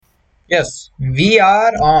Yes, we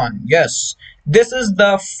are on. Yes, this is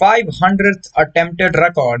the 500th attempted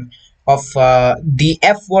record of the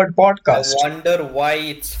F Word I podcast. wonder why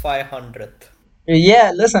it's 500th.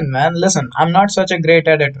 Yeah, listen, man, listen. I'm not such a great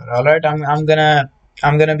editor. All right, I'm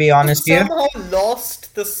gonna be You honest here. somehow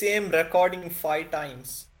lost the same recording 5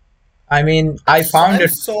 times. I mean, I found I'm it.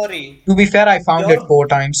 sorry. To be fair, I found it You're 4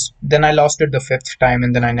 times. Then I lost it the fifth time,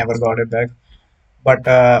 and then I never got it back. But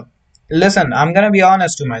listen, I'm gonna be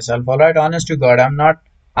honest to myself. All right, honest to God, I'm not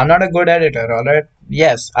a good editor. All right.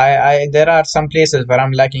 Yes, there are some places where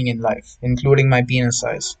I'm lacking in life, including my penis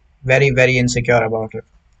size. Very, very insecure about it.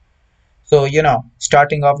 So,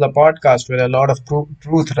 starting off the podcast with a lot of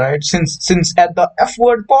truth, right? Since at the F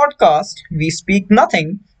Word podcast, we speak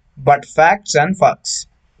nothing but facts and fucks,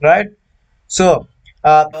 right? So,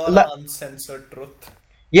 all uncensored truth.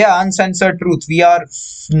 yeah, uncensored truth. We are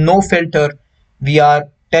no filter. We are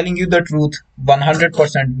telling you the truth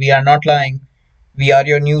 100%. We are not lying. We are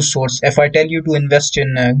your news source. If I tell you to invest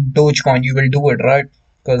in Dogecoin, you will do it, right?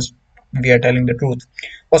 Because we are telling the truth.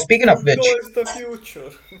 Well, speaking of Crypto which, is the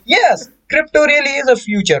future. yes, crypto really is a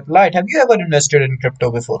future. Light, have you ever invested in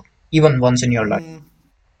crypto before? Even once in your life? Mm,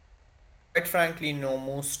 Quite frankly, no.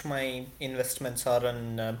 Most my investments are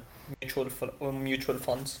in mutual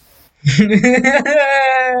funds.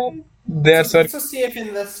 They're so. It's a safe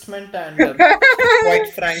investment, and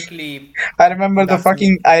quite frankly, that's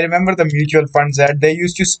me. I remember the mutual funds ad. They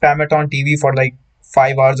used to spam it on TV for like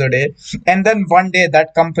 5 hours a day. And then one day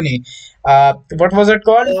that company, what was it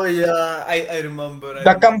called? Oh yeah, I remember. I The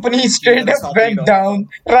remember. company straight up went down.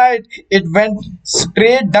 Jeevansathi.com. Right. It went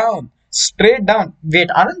straight down. Straight down. Wait,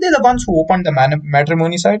 aren't they the ones who opened the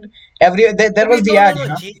matrimony site? There Oh was wait, the no, no, ad,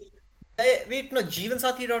 no. Wait, no.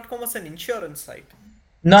 Jeevansathi.com was an insurance site.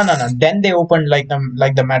 No, no, no. Then they opened like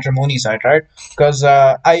the matrimony site, right? Because you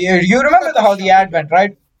I thought remember that was how the ad went,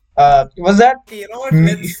 right? Shadi.com. Was that? Okay, you know what?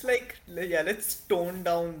 Mm, Let's tone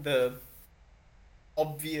down the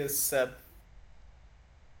obvious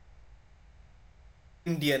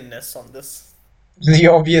Indianness on this. the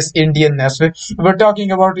obvious Indianness. We're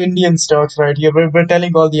talking about Indian stocks right here. We're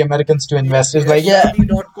telling all the Americans to Yeah, invest. It's yeah, like, yeah,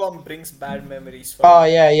 Shadi.com brings bad memories for oh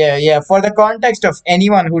me. yeah, yeah, yeah. For the context of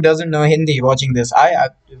anyone who doesn't know Hindi watching this, I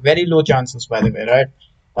very low chances, by the way, right?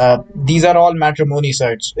 These are all matrimony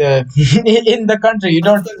sites in the country. You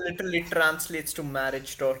One of don't them literally translates to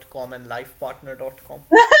marriage.com and lifepartner.com.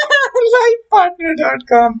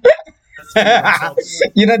 lifepartner.com. That's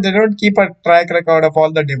Jeevansathi. They don't keep a track record of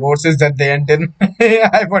all the divorces that they end in.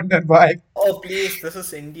 I wonder why. Oh, please, this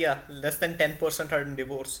is India. Less than 10% are in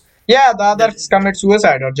divorce. Yeah, the others The, commit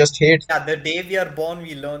suicide or just hate. yeah, the day we are born,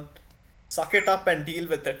 we learn. Suck it up and deal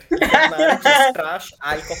with it. If your marriage is trash,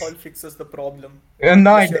 alcohol fixes the problem. No,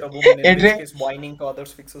 Unless you're a woman, in it, which it case whining to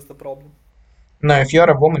others fixes the problem. no. If you're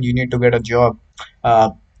a woman, you need to get a job.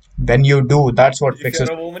 Uh, when you do, that's what If you're fixes.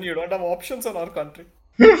 a woman, you don't have options in our country.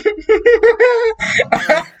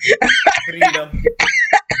 Freedom.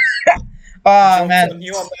 Oh Jokes man, on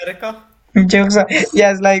you, America. jokes.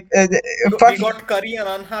 Yes, like We fucking. got curry and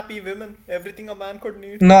unhappy women. Everything a man could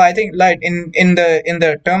need. No, I think like in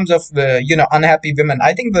the terms of the unhappy women,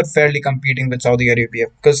 I think we're fairly competing with Saudi Arabia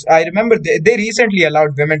because I remember they recently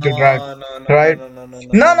allowed women to drive, No, no, no, no, right? no, no, no, no,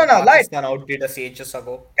 No, no, no, no. no, like Pakistan outdid us ages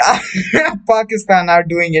ago. Pakistan are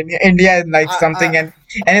doing it. India is like something, and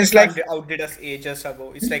it's like Outdid us ages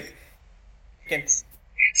ago. It's like can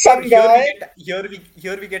some guy.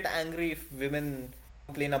 here we get angry if women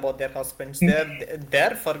complain about their husbands.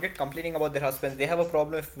 They're forget complaining about their husbands. They have a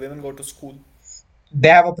problem if women go to school. They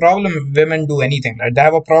have a problem if women do anything, right? They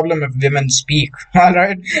have a problem if women speak, all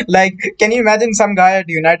right? Like, can you imagine some guy at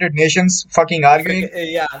the United Nations fucking arguing?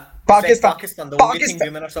 Yeah, it's like Pakistan, Pakistan. The only thing Pakistan.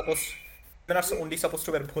 women are only supposed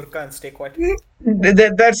to wear burqa and stay quiet.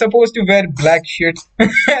 They're supposed to wear black shit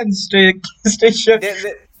and stay shit.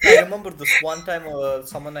 They, I remember this one time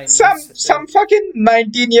someone I knew Some fucking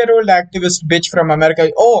 19-year-old activist bitch from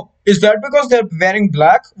America. Oh, is that because they're wearing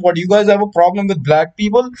black? What, you guys have a problem with black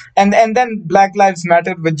people? And then Black Lives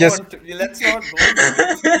Matter with just let's not go into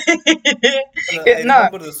this. I no,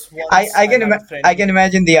 remember this once I had a I friend. can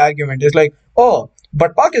imagine the argument. It's like, oh,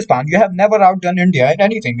 but Pakistan, you have never outdone India in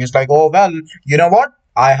anything. It's like, oh well, you know what?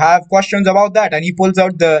 I have questions about that, and he pulls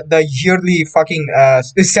out the yearly fucking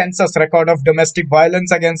census record of domestic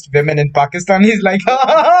violence against women in Pakistan. He's like,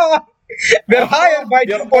 we're higher by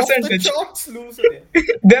We are two off the percentage. charts, loser.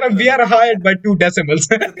 We No. are higher by two decimals.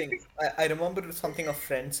 Here's the thing. I remember something a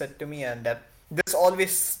friend said to me, and this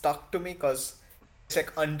always stuck to me because it's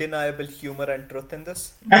like undeniable humor and truth in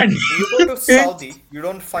this. And When you go to Saudi, you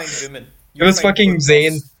don't find women. It you was find fucking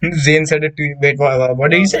Zayn. burkas. Zayn said it to you. Wait,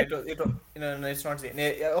 what did he No, no, say? no, no, it's not Zayn.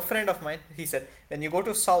 A friend of mine, he said, when you go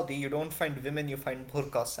to Saudi, you don't find women, you find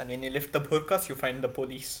burkas, and when you lift the burkas, you find the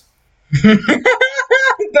police.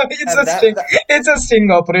 It's a And sting. that It's a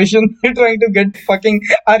sting operation. You're trying to get fucking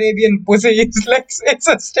Arabian pussy. It's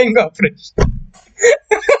a sting operation.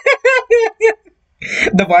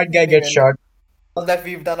 The white guy gets anyway, shot. now that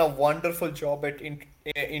we've done a wonderful job at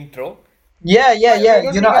intro, Yeah, yeah, why yeah. don't we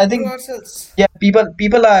I get to think ourselves? yeah,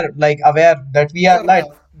 people are like aware that we are like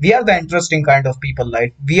Karna. we are the interesting kind of people.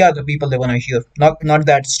 Like we are the people they wanna hear, not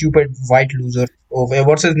that stupid white loser. Oh,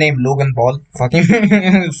 what's his name? Logan Paul. Fuck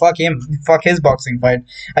him. Fuck him. Fuck his boxing fight.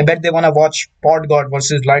 I bet they wanna watch Pod God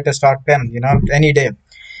versus Lightest Art Pen. Any day.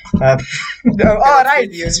 Uh, Okay, all let's right.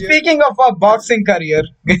 get here. Speaking of a Let's boxing career,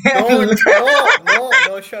 don't no no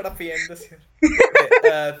no shut up. We end this here.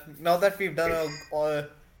 Okay. Now that we've done a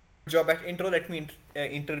job at intro, let me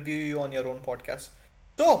interview you on your own podcast.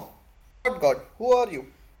 So, God, who are you?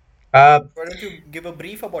 uh, Why don't you give a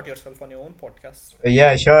brief about yourself on your own podcast?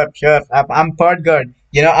 yeah, sure, sure. I'm Pod God.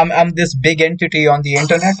 I'm this big entity on the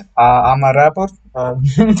internet. I'm a rapper.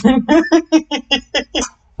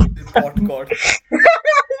 Pot God.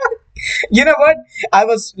 You know what? I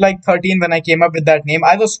was like 13 when I came up with that name.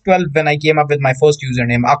 I was 12 when I came up with my first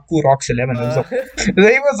username, Akku Rocks 11.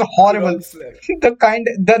 It was horrible. Kurox Slayer.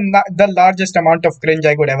 The largest amount of cringe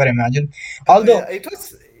I could ever imagine. Oh yeah, Although, it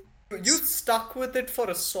was. You stuck with it for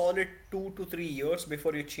a solid 2 to 3 years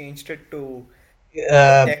before you changed it to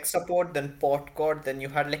uh, tech support, then Potcod, then you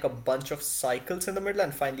had like a bunch of cycles in the middle,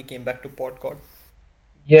 and finally came back to Potcod.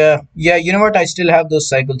 yeah, yeah. You know what? I still have those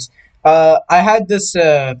cycles. I had this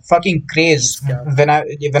fucking Name craze scam.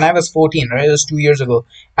 when I was 14, right? It was 2 years ago.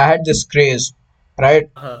 I had this craze, right?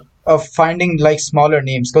 Uh-huh. Of finding like smaller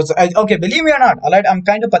names. Because okay, believe me or not, alright, I'm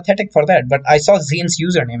kind of pathetic for that. But I saw Zane's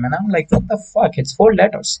username and I'm like, what the fuck? It's 4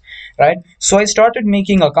 letters, right? So I started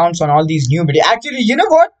making accounts on all these new videos. Actually, you know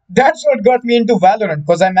what? That's what got me into Valorant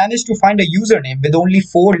because I managed to find a username with only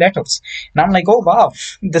 4 letters, and I'm like, oh wow,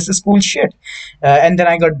 this is cool shit. And then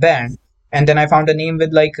I got banned, and then I found a name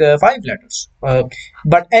with like 5 letters.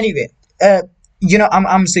 But anyway, uh,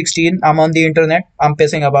 I'm 16. I'm on the internet. I'm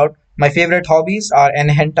pissing about. My favorite hobbies are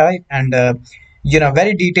hentai and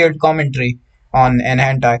very detailed commentary on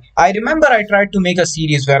hentai. I remember I tried to make a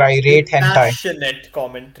series where I rate With hentai. passionate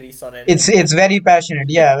commentaries on It's hentai. very passionate,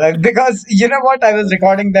 yeah. Like, because you know what, I was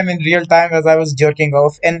recording them in real time as I was jerking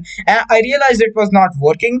off, and I realized it was not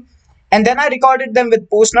working. And then I recorded them with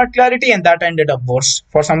post nut clarity, and that ended up worse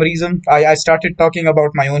for some reason. I started talking about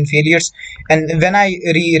my own failures, and when I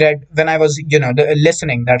reread, when I was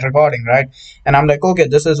listening that recording, right, and I'm like, okay,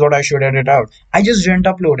 this is what I should edit out. I just didn't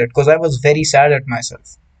upload it because I was very sad at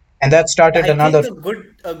myself, and that started I another. think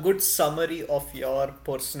a good summary of your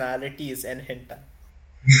personality is an hentai.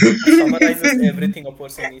 It summarizes everything a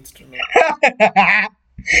person needs to know.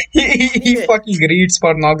 he Anyway, fucking reads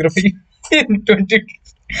pornography in 20.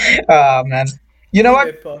 Ah, man. You know what?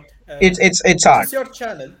 anyway, Pat, It's this art. is your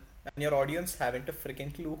channel, and your audience haven't a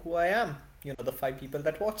freaking clue who I am. You know, the 5 people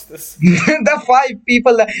that watch this. The 5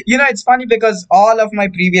 people it's funny because all of my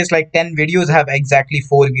previous like 10 videos have exactly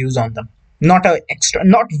 4 views on them. Not a extra,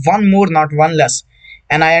 not one more, not one less.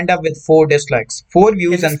 And I end up with 4 dislikes. 4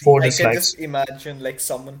 views and four I can just dislikes. imagine like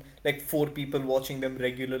someone, like 4 people watching them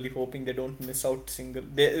regularly, hoping they don't miss out single,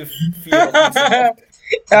 they fear of missing out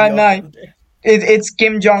on your No, content. it's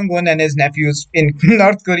Kim Jong Un and his nephews in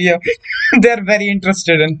North Korea. They're very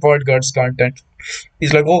interested in Podgod's content.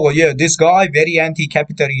 He's like, oh yeah, this guy very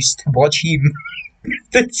anti-capitalist. Watch him.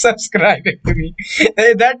 They're subscribing to me.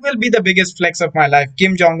 That will be the biggest flex of my life.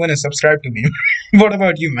 Kim Jong Un is subscribed to me. What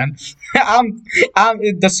about you, man? I'm, I'm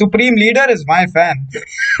the supreme leader is my fan.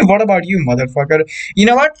 What about you, motherfucker? You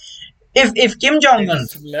know what? If Kim Jong Un,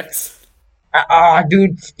 Biggest flex.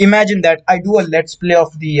 dude, imagine that I do a let's play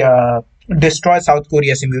of the destroy South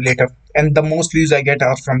Korea simulator, and the most views I get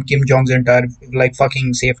are from Kim Jong's entire like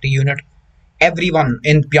fucking safety unit. Everyone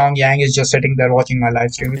in Pyongyang is just sitting there watching my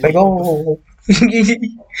live stream. It's like, oh,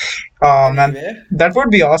 oh man, Anyway, that would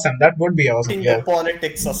be awesome. That would be awesome. putting the Yeah,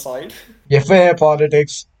 politics aside, yeah, fair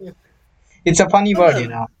politics. It's a funny word, you Anand,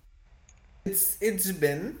 know. it's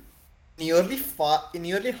been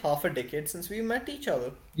nearly half a decade since we met each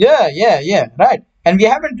other. Yeah, yeah, yeah, right. And you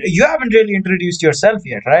haven't really introduced yourself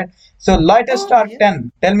yet, right? So, lightest Oh star yeah.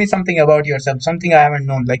 10, tell me something about yourself, something I haven't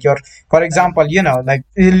known. Like for example, like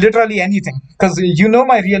literally anything. Because you know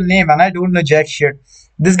my real name and I don't know jack shit.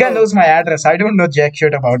 This guy Oh, knows my address. I don't know jack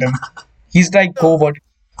shit about him. He's like so covert.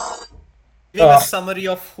 giving a Uh, summary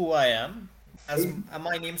of who I am. as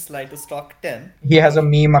my name's Light Stock 10. He has a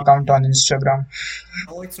meme account on Instagram.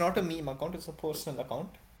 No, it's not a meme account, it's a personal account.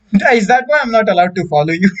 Is that why I'm not allowed to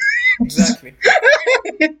follow you? Exactly.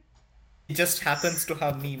 It just happens to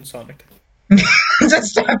have memes on it.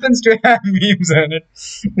 Just happens to have memes on it.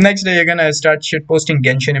 Next day, you're gonna start shit posting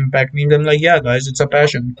Genshin Impact memes. I'm like, yeah, guys, it's a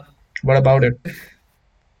passion. What about it?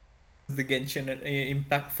 The Genshin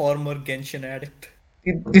Impact former Genshin addict.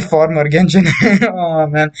 The former Genshin. Oh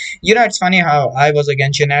man, it's funny how I was a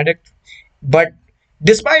Genshin addict, but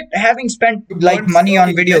despite having spent You like burnt. money on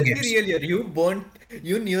Okay, video let's be games, real here.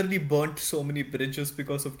 You nearly burnt so many bridges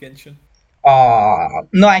because of Genshin.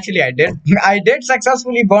 no, actually, I did. I did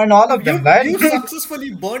successfully burn all of them, right? You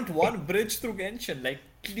successfully burnt one bridge through Genshin, like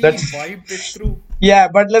clean That's wiped it through. yeah,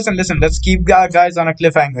 but listen. Let's keep guys on a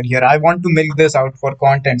cliffhanger here. I want to milk this out for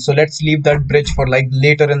content, so let's leave that bridge for like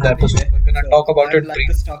later in the episode. Anyway, We're gonna so talk about I'm it like brief.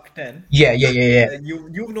 the stock 10. Yeah.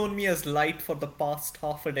 You've known me as Light for the past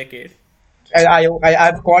half a decade.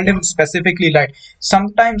 I've called him specifically like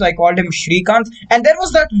sometimes I called him Shrikant, and there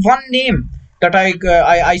was that one name that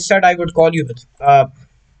I said I would call you with.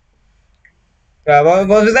 What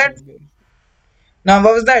was that? No,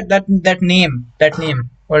 what was that? That name. That name.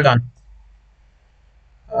 Hold on.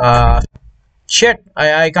 Uh, shit.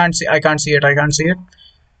 I can't see it. I can't see it.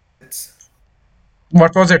 It's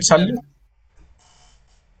What was it? um, Sallu?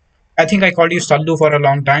 I think I called you Sallu for a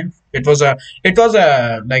long time. It was a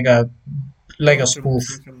like a don't spoof.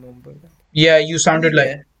 remember that. Yeah, you sounded like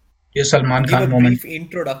Anyway, a Salman give a Khan moment. brief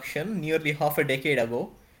introduction. Nearly half a decade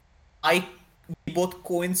ago, I we both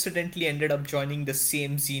coincidentally ended up joining the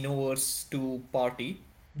same Xenoverse 2 party.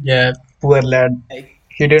 Yeah, poor lad. Like,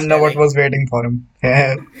 He didn't know yeah, what like was waiting for him.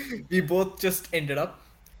 Yeah, we both just ended up,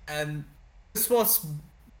 and this was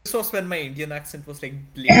this was when my Indian accent was like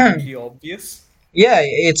blatantly obvious,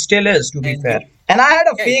 it still is, to be and fair. And I had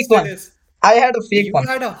a yeah, it fake still one. is. I had a fake You one.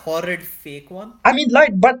 had a horrid fake one. I mean,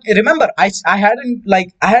 like, but remember, I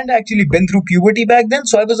hadn't actually been through puberty back then,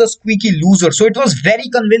 so I was a squeaky loser. So it was very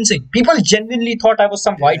convincing. People genuinely thought I was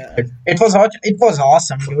some white Yeah. kid. It was hot. It was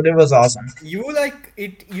awesome, dude. It was awesome. You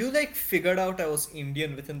like figured out I was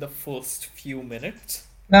Indian within the first few minutes.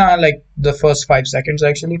 Nah, like the first 5 seconds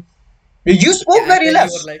actually. You spoke Yeah, and very then you were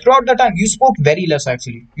less like, throughout the time. You spoke very less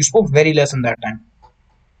actually. You spoke very less in that time.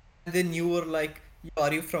 and then you were like,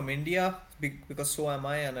 are you from India? Because so am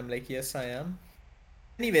I, and I'm like, yes, I am.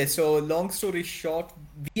 Anyway, so long story short,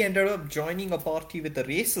 we ended up joining a party with a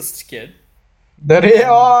racist kid, and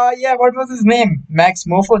Oh yeah, what was his name? Max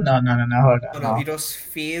Mofo? No, hold no, on, no, no. it was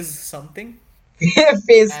Phase something,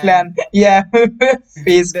 Face and Clan. Yeah,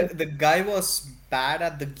 Face Clan. the guy was bad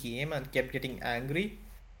at the game and kept getting angry,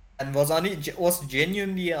 and was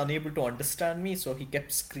genuinely unable to understand me, so he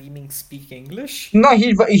kept screaming, "Speak English!" No,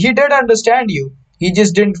 he did understand you. He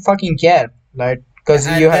just didn't fucking care, like, because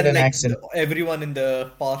you And had then an like accent. everyone in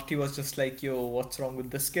the party was just like, "Yo, what's wrong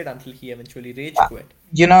with this kid?" Until he eventually rage Uh, quit.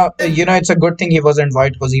 you Then know, it's a good thing he wasn't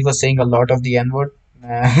white because he was saying a lot of the N word. he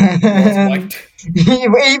was white.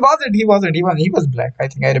 He was black. I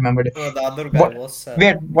think I remembered it. No, the other guy What? was.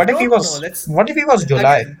 Wait, No. Let's what if he was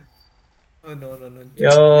July? actually. No.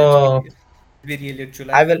 Yo, Let's be real.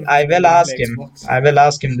 July I couldn't will even remember ask him. Xbox. I will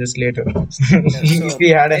ask him this later. Yeah. If he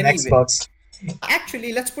So had an anyway, Xbox.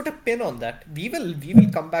 actually, let's put a pin on that. We will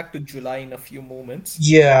come back to July in a few moments.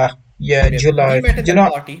 Yeah, Anyway, we July. met in You that know,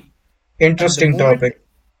 party, and the interesting moment. topic.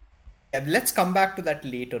 Yeah, let's come back to that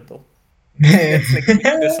later, though. Let's like make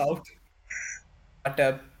this out.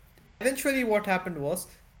 But eventually, what happened was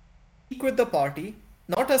he quit the party.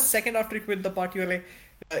 Not a second after he quit the party, you're like,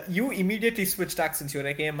 you immediately switched accents. You're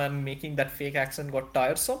like, hey man, making that fake accent got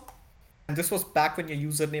tiresome. And this was back when your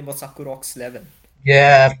username was Akurox11.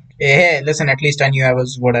 Yeah. Hey, listen, at least I knew I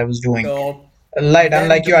was what I was doing. So Light, then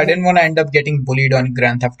unlike the you, I didn't mo want to end up getting bullied on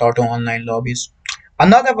Grand Theft Auto online lobbies.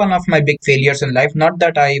 Another one of my big failures in life. Not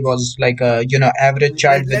that I was like a, average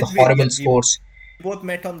child with let's be horrible real. scores. We both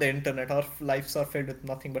met on the internet. Our lives are filled with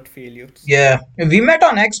nothing but failures. Yeah, we met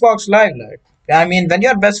on Xbox Live, like. I mean, when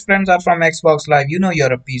your best friends are from Xbox Live, you know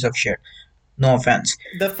you're a piece of shit. No offense.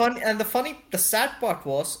 The sad part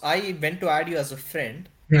was I went to add you as a friend,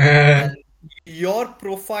 Oh, and your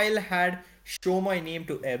profile had show my name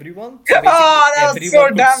to everyone. So basically, that was so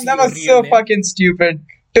everyone could dumb. see That your was real so name. fucking stupid.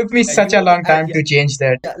 Took me such a long time Yeah, to change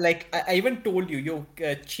that. yeah, like I even told you,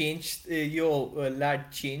 lad,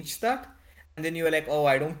 change that, and then you were like, oh,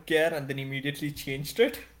 I don't care, and then immediately changed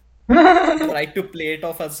it. Tried to play it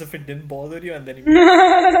off as if it didn't bother you, and then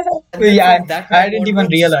and then Yeah, from that I time didn't even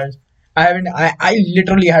onwards, realize. I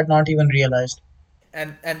literally had not even realized.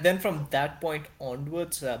 and then from that point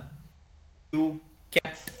onwards, you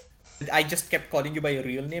kept I just kept calling you by your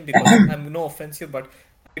real name because I'm no offense here, but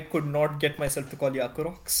I could not get myself to call you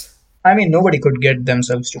Akurox. I mean, nobody could get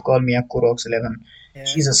themselves to call me a Kurox 11. Yeah.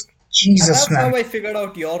 Jesus, And Jesus, that's how man. I figured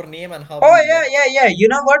out your name and how Oh we yeah, met. yeah, yeah. You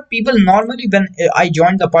know what? People normally when I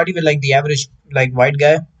joined the party with like the average like white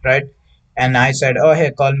guy, right? And I said, "Oh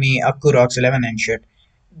hey, call me Akurox 11 and shit."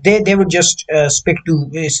 They would just speak to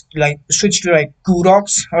like switch to like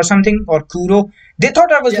Kurox or something or Kuro. They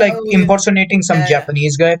thought I was Yeah, like oh yeah, impersonating some yeah.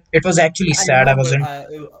 Japanese guy. It was actually I sad. I remember wasn't.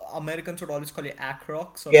 Americans would always call you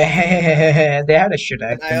Acrox or something like that. Yeah, they had a shit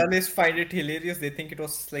And I accent. always find it hilarious. They think it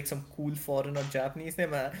was like some cool foreign or Japanese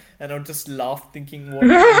name, and I would just laugh thinking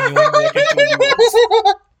knowing what it truly was.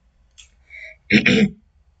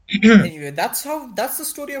 Anyway, that's the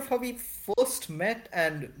story of how we first met,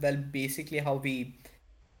 and well, basically how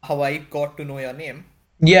I got to know your name.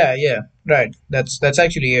 Yeah, yeah, right. That's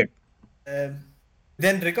actually it. Um,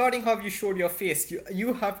 then regarding how you showed your face,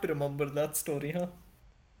 you have to remember that story, huh?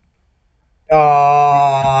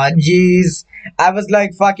 Oh, jeez. I was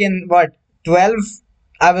like fucking what, 12?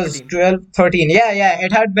 I was 13. 12, 13. Yeah, yeah.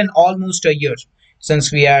 It had been almost a year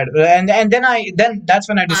since we had, and then that's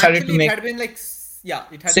when I decided to Actually, it make had been like yeah,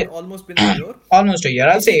 it had been say almost been a year. almost a year.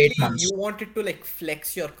 I'll say eight Basically, you months. wanted to like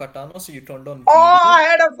flex your katana, so you turned on Oh, video. I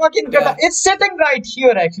had a fucking katana. Where It's sitting right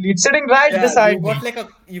here actually. It's sitting right yeah, beside me.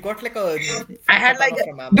 you got like a I had like katana a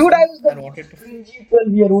from dude. I Amazon was the and wanted to. most cringy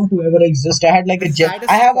 12-year-old to ever exist. I had like The a jet.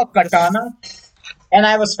 I saddest have a part, katana, and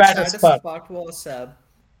I was fat as fuck. saddest part was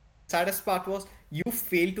saddest part was you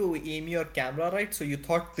failed to aim your camera right, so you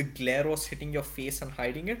thought the glare was hitting your face and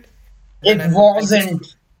hiding it. And then It I just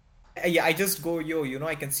wasn't. yeah, I just go, yo,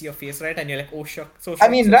 I can see your face, right? And you're like, oh shuck, so I shuck,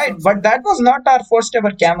 mean, so right, shuck, so but that was not our first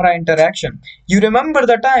ever camera interaction. You remember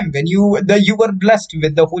the time when you were blessed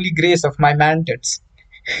with the holy grace of my mantids.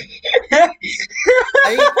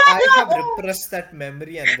 I have repressed that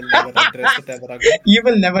memory and will never address it ever again. You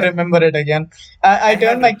will never But remember it again. I I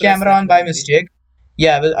turned have my repressed camera that on by memory. mistake.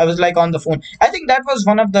 Yeah, I was like on the phone. I think that was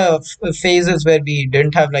one of the phases where we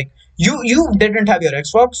didn't have like you didn't have your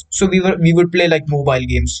Xbox, so we would play like mobile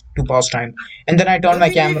games to pass time. And then I I turned don't my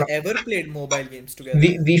think we've camera. ever played mobile games together.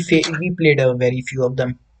 We played a very few of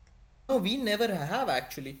them. No, we never have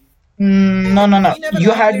actually. No, no, no. We never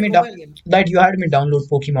have played mobile games. You had me download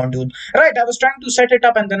Pokemon, dude. Right, I was trying to set it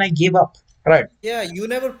up and then I gave up. Right. Yeah, you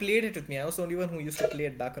never played it with me. I was the only one who used to play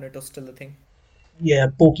it back when it was still a thing. Yeah,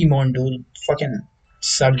 Pokemon, dude. Fucking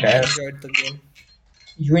sucked I ass. enjoyed the game.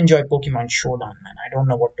 You enjoy Pokemon Showdown, man. I don't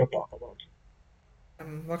know what to talk about.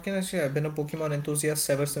 What can I say? I've been a Pokemon enthusiast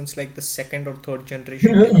ever since like the second or third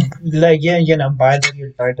generation came out. Like, yeah, buy the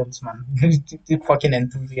real titles, man. You fucking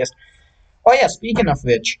enthusiast. Oh yeah, speaking of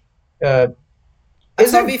which, uh,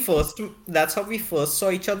 That's how isn't we first. That's how we first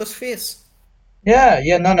saw each other's face. yeah,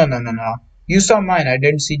 yeah, no, no, no, no, no. You saw mine. I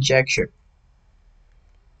didn't see jack shit.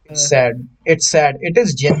 It's Uh, sad. It's sad. It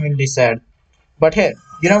is genuinely sad. But hey,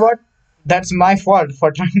 you know what? That's my fault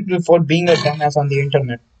for for being a dumbass on the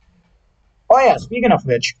internet. Oh yeah, speaking of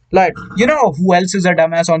which, like, you know who else is a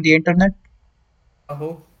dumbass on the internet?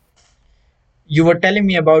 oh. You were telling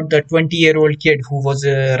me about the 20-year-old kid who was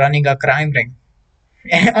running a crime ring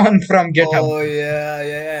on from GitHub. Oh yeah,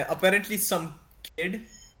 yeah, yeah. Apparently, some kid,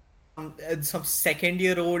 some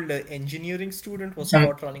second-year-old engineering student was Some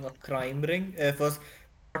caught running a crime ring. Was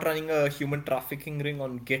caught running a human trafficking ring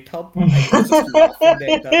on GitHub. I was just laughing the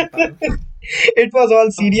entire time. it was all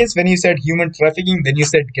serious when you said human trafficking, then you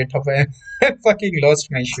said GitHub. I fucking lost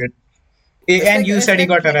my shit. And you It's said he like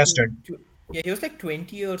got arrested. yeah, he was like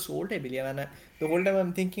 20 years old, I believe, and the whole time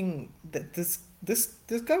I'm thinking that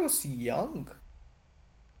this guy was young.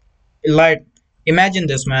 Like, imagine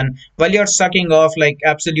this, man. While you're sucking off like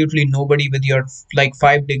absolutely nobody with your like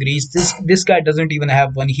 5 degrees, this guy doesn't even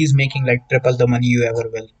have one. He's making like triple the money you ever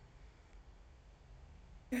will.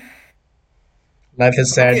 Life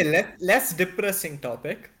is sad. Okay, less depressing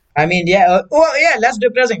topic. I mean, yeah. Oh, yeah. Less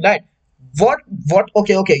depressing, right? What?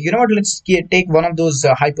 Okay, okay. You know what? Take one of those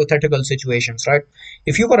hypothetical situations, right?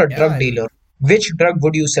 If you were a Yeah, drug dealer, which drug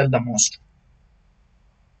would you sell the most?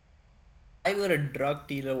 I were a drug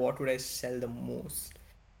dealer, what would I sell the most?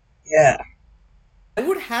 Yeah. I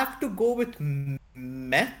would have to go with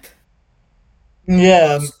meth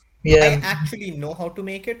Yeah. because I Yeah. actually know how to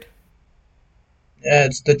make it. Yeah,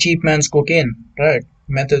 it's the cheap man's cocaine, right?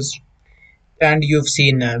 Meth is, and you've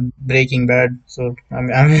seen Breaking Bad, so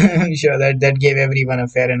I'm sure that gave everyone a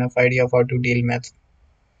fair enough idea of how to deal meth.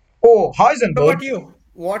 Oh, What Heisenberg, about you?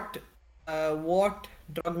 What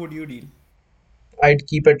drug would you deal? I'd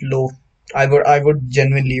keep it low. I would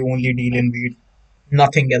genuinely only deal in weed.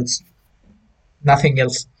 Nothing else. Nothing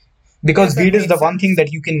else. Because Yes, that weed is the makes one thing sense.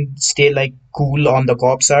 that you can stay like cool on the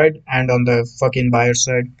cop side and on the fucking buyer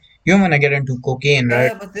side. You don't wanna get into cocaine,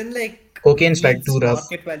 right? Yeah, but then like Cocaine's like too weed's rough.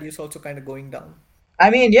 market value is also kind of going down. I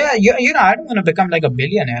mean, yeah, I don't want to become like a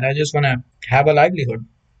billionaire. I just want to have a livelihood.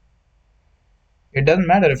 It doesn't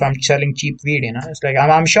matter if I'm selling cheap weed. It's like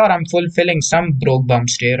I'm sure I'm fulfilling some broke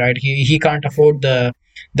bum's day, right? He can't afford the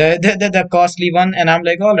costly one, and I'm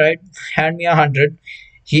like, all right, hand me 100.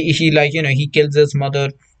 He like he kills his mother,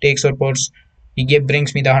 takes her purse.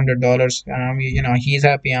 Brings me the $100, and he's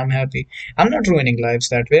happy. I'm happy. I'm not ruining lives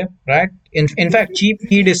that way, right? In fact, cheap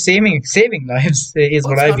weed is saving lives is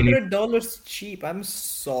what What's I believe. $100 cheap? I'm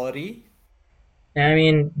sorry. I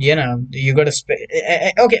mean, you gotta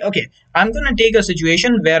okay. I'm gonna take a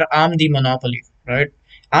situation where I'm the monopoly, right?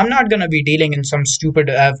 I'm not gonna be dealing in some stupid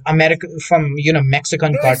America from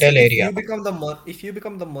Mexican No, cartel if area. you become if you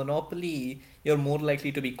become the monopoly, you're more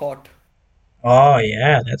likely to be caught. Oh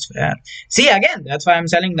yeah, that's fair. See, again, that's why I'm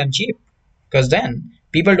selling them cheap, because then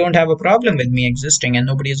people don't have a problem with me existing, and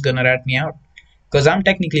nobody's gonna rat me out, because I'm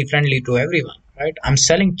technically friendly to everyone, right? I'm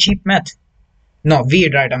selling cheap meth. No,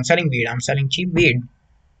 weed, right? I'm selling weed. I'm selling cheap weed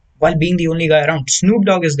while being the only guy around. Snoop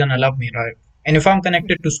Dogg is gonna love me, right? And if I'm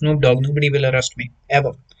connected to Snoop Dogg, nobody will arrest me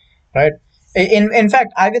ever, right? In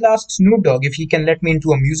fact, I will ask Snoop Dogg if he can let me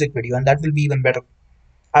into a music video, and that will be even better.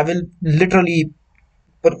 I will literally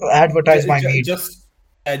advertise my weed.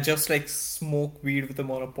 Just like smoke weed with a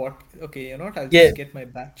monopod. Okay, you know what? I'll Yeah, just get my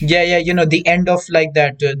batch. yeah, yeah. The end of like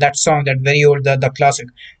that song, that very old, the classic.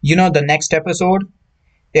 The next episode,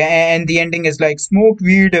 and the ending is like smoke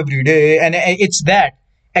weed every day, and it's that,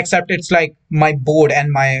 except it's like my board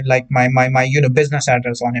and my business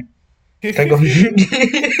address on it. It's like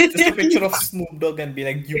Just a picture of Snoop Dogg and be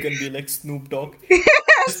like, you can be like Snoop Dogg.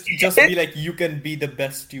 Just be it, like, you can be the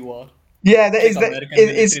best you are. yeah, that Like is the American it,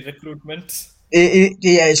 it's military recruitment.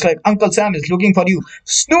 yeah, it's like Uncle Sam is looking for you.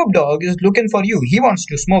 Snoop Dogg is looking for you. He wants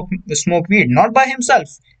to smoke weed, not by himself,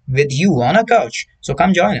 with you on a couch. So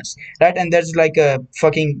come join us, right? And there's like a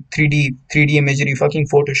fucking 3D imagery, fucking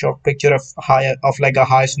Photoshop picture of like a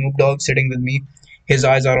high Snoop Dogg sitting with me. His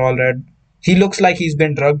eyes are all red. He looks like he's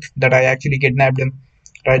been drugged. That I actually kidnapped him,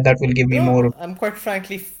 right? That will give me more. I'm quite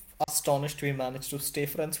frankly astonished we managed to stay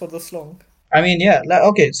friends for this long. I mean, yeah,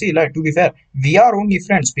 okay, see, like, to be fair, we are only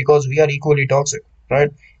friends because we are equally toxic, right?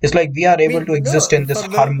 It's like we are I able to mean, exist no, in this for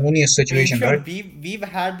the harmonious I mean, situation, sure, right? we've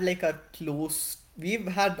had like a close, we've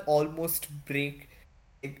had almost break.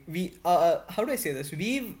 Like, how do I say this?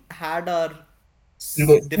 We've had our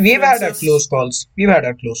We've had our close differences. calls. We've had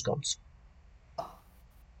our close calls.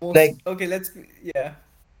 Like, Most okay. Yeah.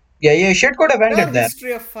 yeah, yeah, shit could have In ended our there.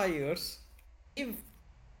 history of 5 years, we've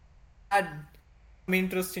had some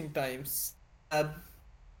interesting times.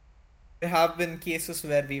 There have been cases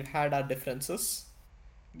where we've had our differences,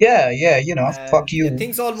 Yeah, yeah, fuck and yeah, you.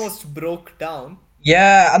 things almost broke down.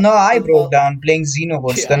 Yeah, no, I broke All, down playing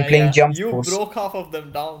Xenoverse, then yeah, playing yeah. Jump You Force. broke half of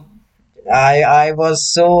them down. I was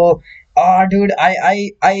so, dude,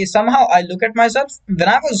 I somehow I look at myself when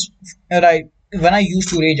I was right when I used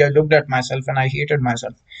to rage. I looked at myself and I hated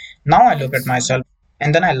myself. Now I No, look at it's fine. myself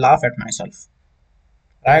and then I laugh at myself.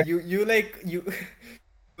 Yeah, Right? you like you.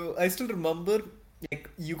 I still remember like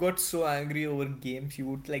you got so angry over games you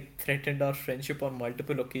would like threaten our friendship on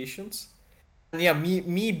multiple occasions. And yeah,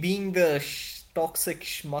 me being the toxic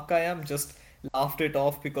schmuck I am, just laughed it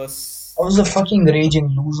off because I was a fucking raging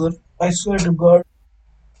loser. I swear to God.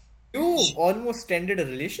 you almost ended a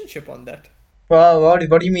relationship on that. Well, what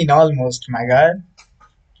do you mean almost, my guy?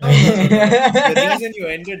 No. The reason you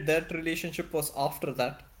ended that relationship was after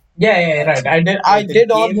that. Yeah, yeah, right. I did. I The did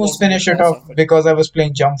game almost wasn't the finish it cause off of it. because I was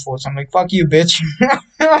playing Jump Force. I'm like, fuck you, bitch.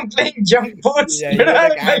 I'm playing Jump Force. Yeah, Get you were out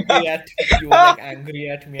like of my angry at you were house. like angry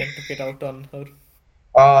at me and took it out on her.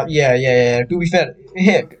 Yeah, yeah, yeah. To be fair,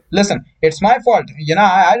 here, Okay. listen, it's my fault.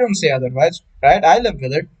 I don't say otherwise, right? I live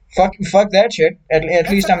with it. Fuck that shit. At Let's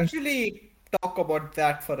least I'm. actually talk about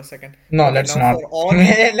that for a second. No, Okay, let's now not. for all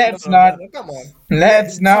Let's not. no, come on.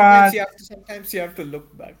 Let's not. Sometimes you have to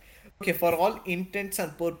look back. Okay, for all intents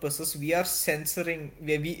and purposes, we are censoring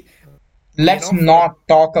Let's for not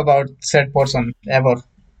talk about said person ever.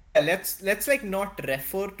 yeah, let's like not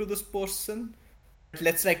refer to this person, but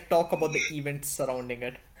let's like talk about the events surrounding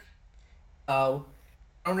it.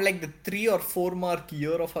 Around like the 3 or 4 mark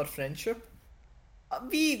year of our friendship,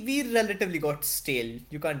 we relatively got stale.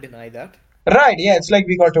 You can't deny that. Right? Yeah, it's like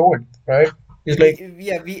we got old, right? It's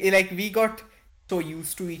like We got so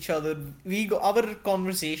used to each other. Our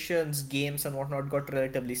conversations, games, and whatnot got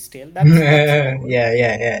relatively stale. That's yeah, normal. yeah,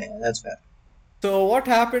 yeah, yeah. That's fair. So what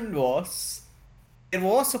happened was there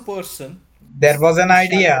was a person. There was an shall not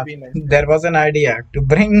idea. be mentioned. There was an idea to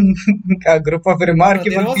bring a group of No, there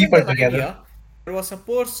remarkable wasn't people an together. idea. There was a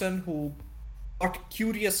person who got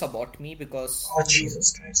curious about me Oh,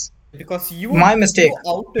 Jesus Christ. because My mistake.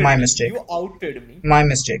 you outed My me. mistake. You outed me. My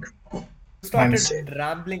mistake. You My mistake. started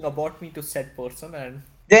rambling about me to said person, and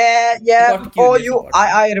Yeah, I yeah. got Oh, curious about me.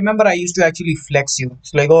 I remember I used to actually flex you.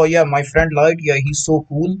 It's like, oh yeah, my friend lied. Yeah, he's so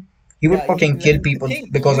cool. He would Yeah, fucking kill the people thing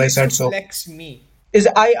because you I used to said so. flex me.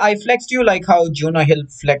 I flexed you like how Jonah Hill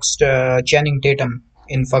flexed Channing Tatum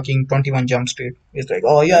in fucking 21 Jump Street. It's like,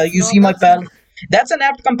 oh yeah, That's you not. see my That's pal. not. That's an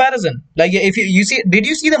apt comparison. Like if you see, did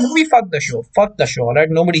you see the movie? Fuck the show. Fuck the show. Right?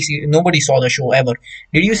 Nobody saw the show ever.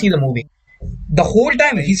 Did you see the movie? The whole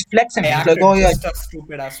time I he's flexing. I He's like, oh acted yeah, just as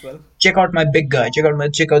stupid as well. check out my big guy.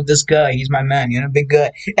 Check out this guy. He's my man. Big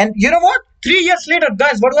guy. And you know what? 3 years later,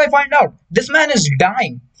 guys, what do I find out? This man is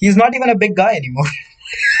dying. He's not even a big guy anymore.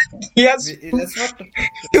 He has Let's two not talk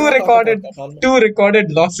about recorded that. All two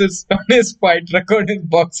recorded losses on his fight record in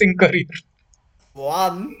boxing career.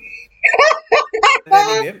 one.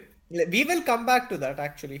 Anyway, we will come back to that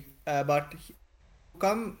actually. But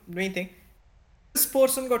come main thing. This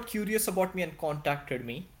person got curious about me and contacted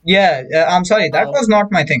me. Yeah, I'm sorry. That Uh, was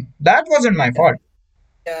not my thing. That wasn't my fault.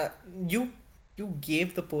 yeah, you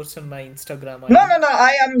gave the person my Instagram No, ID. no, no.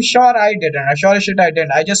 I am sure I didn't. I sure as shit I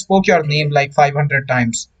didn't. I just spoke your name like 500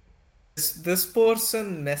 times. This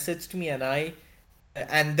person messaged me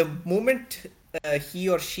and the moment he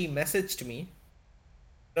or she messaged me,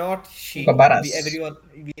 not she, Babaras.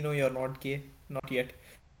 we know you're not gay, not yet.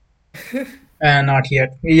 Not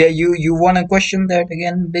yet. Yeah, you wanna question that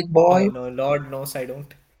again, big No, boy? no, Lord knows I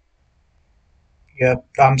don't. Yeah,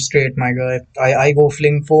 I'm straight, my guy. I go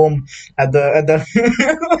fling foam at the.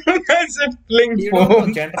 I said fling You don't know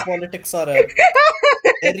foam. gender politics are a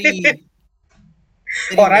very,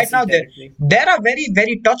 Oh, very right messy now territory. there are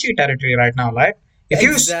very touchy territory right now. Like if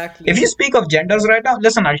Exactly. you speak of genders right now,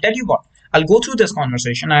 listen, I'll tell you what. I'll go through this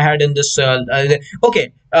conversation I had in this.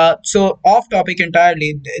 Okay, so off topic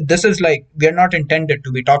entirely. This is like we are not intended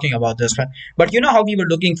to be talking about this, right? But you know how we were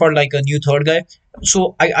looking for like a new third guy.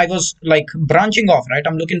 So I was like branching off, right?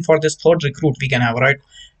 I'm looking for this third recruit we can have, right?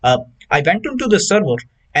 Uh, I went into the server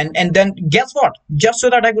and then guess what? Just so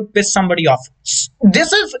that I could piss somebody off.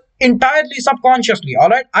 This is entirely subconsciously, all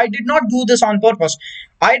right? I did not do this on purpose.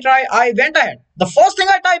 I went ahead. The first thing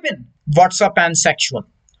I type in, WhatsApp and sexual,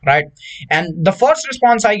 right? And the first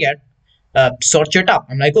response I get, search it up.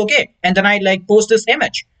 I'm like, okay. And then I like post this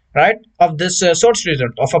image, right, of this search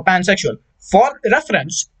result of a pansexual. For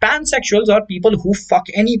reference, pansexuals are people who fuck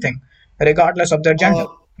anything, regardless of their gender,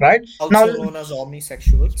 Uh, right? Now, Also known as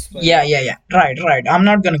omnisexuals, but yeah, yeah. yeah, yeah. Right. I'm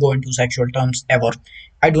not gonna go into sexual terms ever.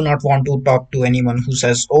 I do not want to talk to anyone who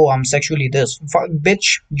says, "Oh, I'm sexually this."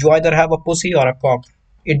 Bitch, you either have a pussy or a cock.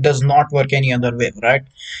 It does not work any other way, right?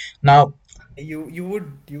 Now, You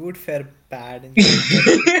would fare bad in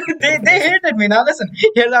they definition. hated me. Now listen,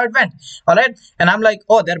 here's how it went. All right, and I'm like,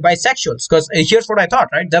 oh, they're bisexuals. Because here's what I thought.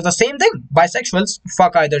 Right, they're the same thing. Bisexuals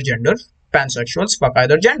fuck either gender. Pansexuals fuck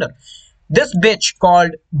either gender. This bitch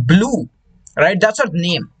called Blue, right? That's her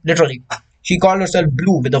name, literally. She called herself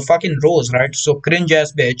Blue with a fucking rose, right? So cringe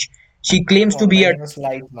ass bitch. She Come on, my name is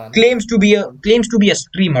Light, man. Come on. claims to be a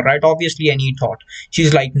streamer, right? Obviously, any thought.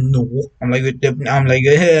 She's like, no. I'm like,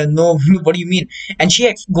 no. What do you mean? And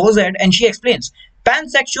she goes ahead and she explains.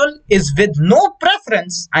 Pansexual is with no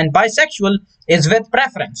preference, and bisexual is with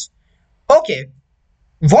preference. Okay,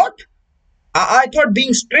 what? I thought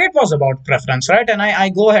being straight was about preference, right? And I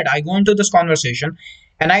go ahead, I go into this conversation,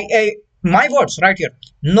 and my words right here.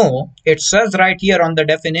 No, it says right here on the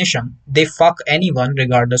definition, they fuck anyone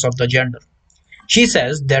regardless of the gender. She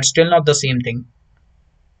says that's still not the same thing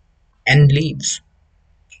and leaves.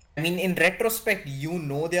 I mean, in retrospect, you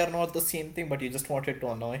know they are not the same thing, but you just wanted to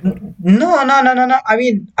annoy her. No. I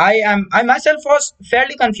mean, I myself was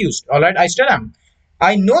fairly confused. All right, I still am.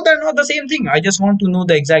 I know they're not the same thing. I just want to know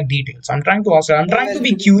the exact details. I'm trying to ask her. I'm trying to Well, be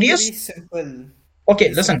to be curious. simple, Okay,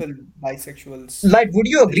 very listen. simple bisexuals Like, would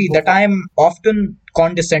you will agree go that for. I am often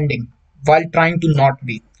condescending while trying to not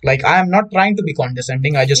be? Like, I am not trying to be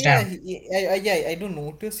condescending, I just Yeah, am. yeah, I do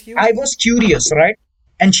notice you. I was curious, right?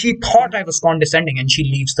 And she thought I was condescending and she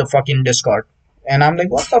leaves the fucking Discord. And I'm like,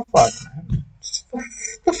 what the fuck, man?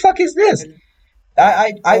 The fuck is this? Well,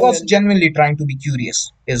 I oh was well. genuinely trying to be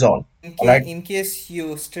curious, is all. Alright? In case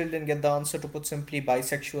you still didn't get the answer, to put simply,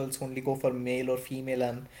 bisexuals only go for male or female,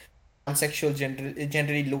 and pansexual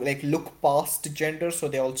generally look past gender, so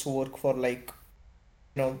they also work for like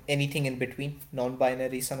anything in between,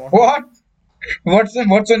 non-binaries and whatnot. What?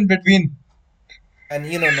 What's in between? And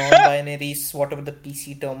non-binaries, whatever the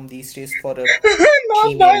PC term these days for a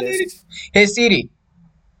Non-binary. Gmailist. Hey Siri,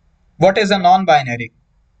 what is a non-binary?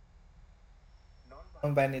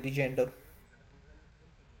 Non-binary gender.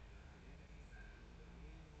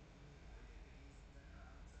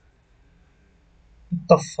 What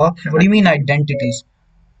the fuck? What do you mean identities?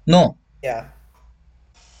 No. Yeah.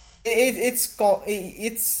 It's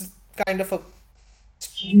kind of a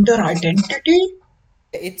Gender identity?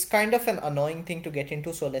 it's kind of an annoying thing to get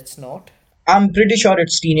into, so let's not. I'm pretty sure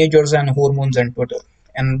it's teenagers and hormones and Twitter.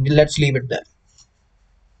 And let's leave it there.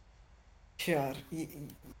 Sure.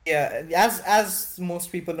 Yeah, as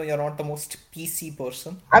most people know, you're not the most PC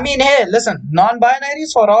person. I mean, hey, listen,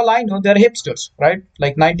 non-binaries, for all I know, they're hipsters, right?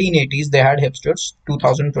 Like 1980s, they had hipsters. And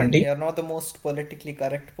 2020. you're not the most politically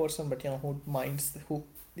correct person, but who minds who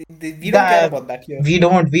we don't care That about that here. we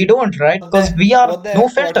don't, right? What Because the we are what the no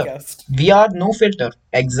F filter. podcast? We are no filter. What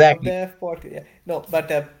the Exactly. F podcast? Yeah. No, but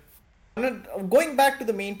going back to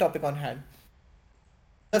the main topic on hand,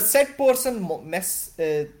 the said person mess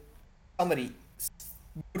summary.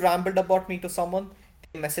 You rambled about me to someone.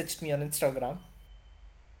 They messaged me on Instagram.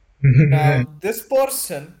 Now this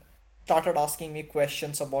person started asking me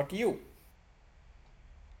questions about you,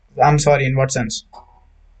 I'm sorry, in what sense?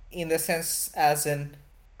 in the sense as in,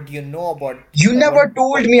 what do you know You about never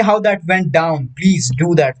told me how that went down. Please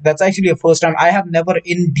do that. That's actually the first time. I have never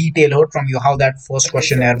in detail heard from you how that first Okay,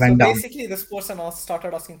 sure. questionnaire So went down. basically, this person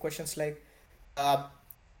started asking questions like, uh,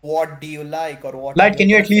 "What do you like?" or "What are Like, your can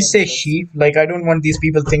you at least say preferences?" she? Like, I don't want these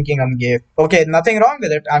people thinking I'm gay. Okay, nothing wrong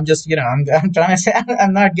with it. I'm just, I'm trying to say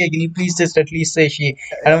I'm not gay. Can you please just at least say she?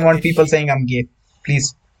 I don't want Okay, people she saying I'm gay.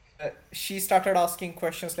 Please. she started asking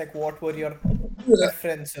questions like, "What were your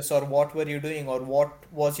preferences?" or "What were you doing?" or "What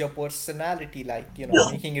was your personality like?"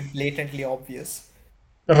 Making it blatantly obvious.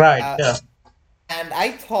 Right. Uh, Yeah. and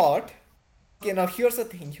I thought, here's the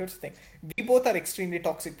thing. Here's the thing. We both are extremely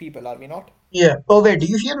toxic people, are we not? Yeah. Oh wait, do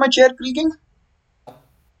you hear my chair creaking?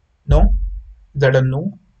 No. Is that a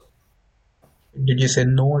no? Did you say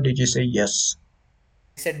no or did you say yes?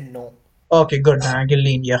 I said no. Okay, good. Then I can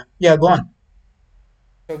lean. Yeah. Yeah. Go on.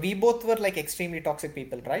 So we both were like extremely toxic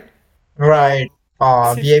people, right? Right.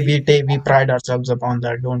 Now, messaged you. We pride ourselves upon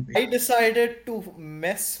that, don't we? I decided to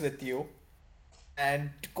mess with you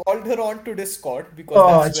and called her on to Discord because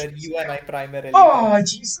Oh, that's where Jesus. you and I primarily talk. Oh,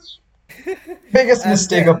 Jesus. Biggest And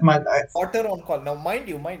mistake of then my life. got her on call. Now, mind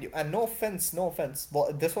you, and no offense, no offense.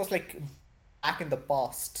 This was like back in the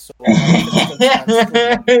past, so none of it still stands true.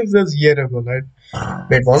 But It was a year ago, right?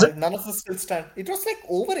 Wait, was it? none of it still stand. It was like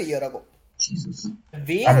over a year ago, Jesus.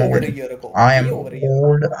 way I'm over old. a year ago, I way am over a year ago.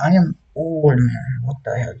 old. I am old, man. What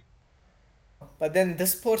the hell? But then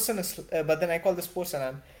but then I call this person,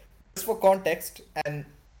 and just for context, and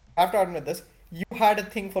I have to admit this, you had a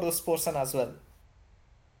thing for this person as well.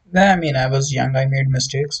 I mean, I was young. I made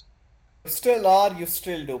mistakes. You still are, you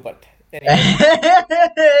still do, but anyway.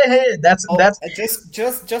 Oh, That's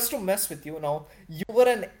just to mess with you now, you were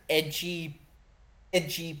an edgy,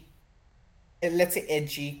 let's say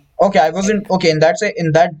edgy. okay. I wasn't okay in that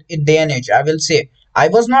day and age. I will say I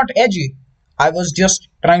was not edgy. I was just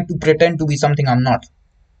trying to pretend to be something I'm not.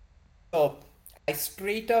 So I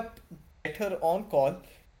straight up get her on call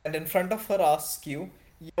and in front of her ask you,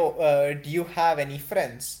 do you have any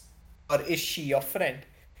friends? Or is she your friend?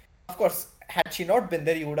 Of course, had she not been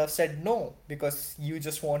there, you would have said no because you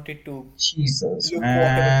just wanted to Jesus, look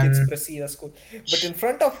whatever kids man. perceive as cool. But in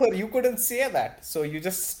front of her, you couldn't say that. So you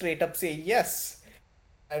just straight up say yes.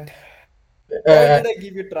 And boy, Uh, did I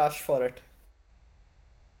give you trash for it.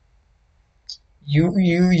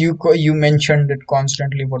 you mentioned it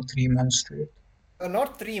constantly for 3 months straight.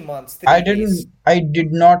 Not 3 months, 3 days. I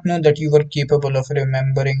did not know that you were capable of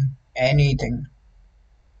remembering anything.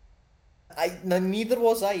 Neither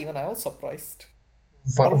was I, even I was surprised.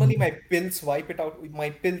 For, Normally, my pills wipe it out. My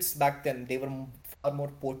pills back then, they were far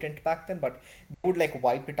more potent back then, but they would like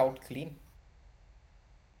wipe it out clean.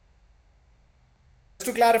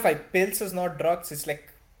 Just to clarify, pills is not drugs, it's like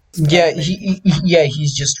yeah, prescribed medication. yeah,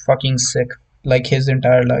 he's just fucking sick, like his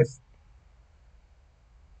entire life.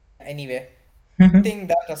 Anyway, putting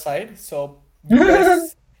that aside, so you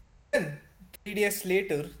guys, then 3 days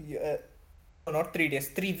later, no, not 3 days,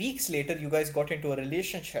 3 weeks later, you guys got into a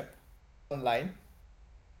relationship online,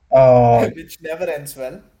 Oh, which never ends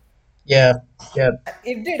well. yeah, yeah,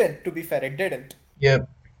 It didn't, to be fair, it didn't. yeah.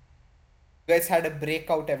 You guys had a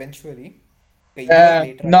breakout eventually. A year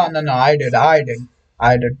later, I No, no, believe. no. I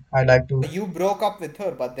did. I like to. You broke up with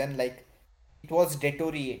her, but then like it was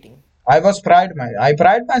deteriorating. I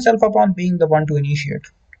pride myself upon being the one to initiate.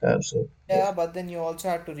 So yeah. Yeah, but then you also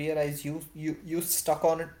had to realize you stuck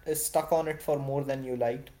on it for more than you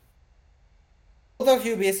liked. Both of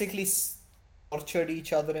you basically tortured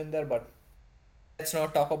each other in there, but let's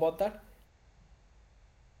not talk about that.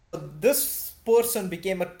 This person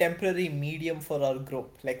became a temporary medium for our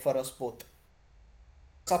group, like for us both.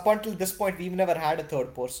 So up until this point, we've never had a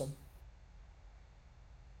third person,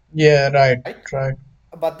 Yeah, right, right? right.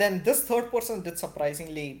 But then this third person did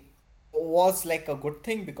surprisingly was like a good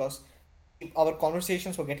thing because our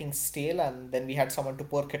conversations were getting stale, and then we had someone to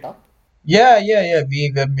perk it up. Yeah, yeah, yeah.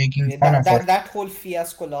 We were making fun That of her. that that whole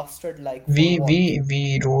fiasco lasted like for We what? we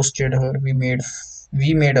we roasted her. We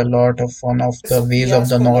made a lot of fun of This the ways of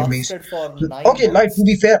the fiasco normies. lasted for nine Okay, like to months.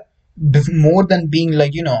 be fair, more than being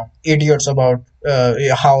like idiots about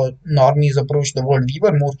how normies approach the world, we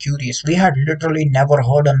were more curious. We had literally never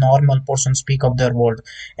heard a normal person speak of their world,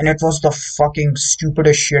 and it was the fucking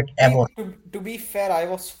stupidest shit I ever. mean, to be fair, I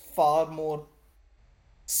was far more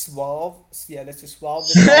suave. Yeah, let's say suave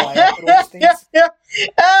with how I approach Yeah, things. yeah.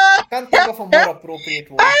 Can't think of a more appropriate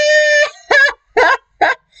word.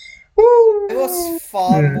 I was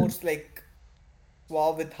far more Hmm. like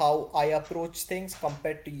suave with how I approach things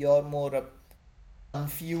compared to your more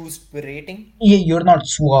confused berating. Yeah, you're not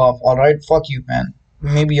suave, alright? Fuck you, man.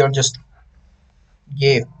 Maybe you're just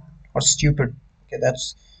gay or stupid. Okay,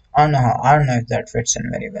 that's I don't know if that fits in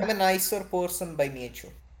very well. I'm a nicer person by nature.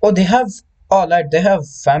 Oh, they have they have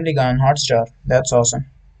Family Guy on Hotstar. That's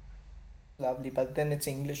awesome. Lovely, but then it's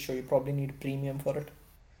English, so you probably need premium for it.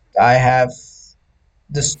 I have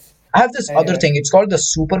this Nice. I have this other Anyway, thing. It's called the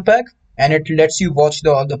Super Pack, and it lets you watch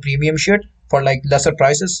the all the premium shit for like lesser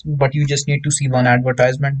prices, but you just need to see one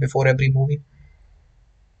advertisement before every movie.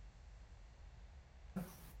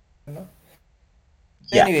 you know.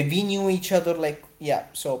 Yeah. Anyway, we knew each other like yeah.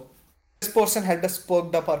 So this person helped us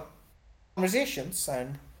perked up our conversations,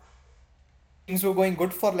 and things were going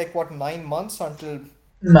good for like what 9 months until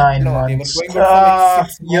Nine they were months. going good for like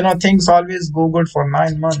 6 months. Things always go good for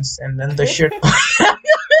 9 months, and then the shit.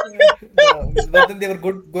 No, but then they were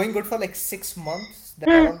going good for like 6 months.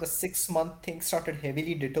 Then around the 6 month things started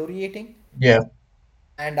heavily deteriorating, Yeah.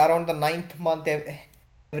 and around the ninth month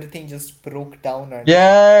everything just broke down. And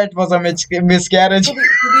Yeah, it was a miscarriage.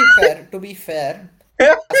 to be fair,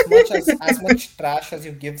 as much trash as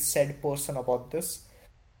you give said person about this,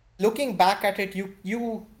 looking back at it,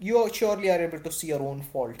 you surely are able to see your own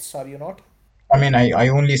faults, are you not? I mean, I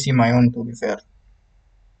only see my own, to be fair.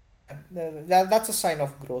 That's a sign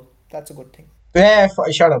of growth. That's a good thing. Yeah,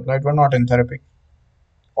 shut up, right? We're not in therapy.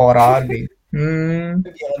 Or are we? Hmm.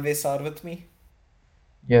 You always are with me.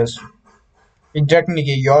 Yes.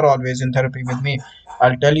 Technically, you're always in therapy with me.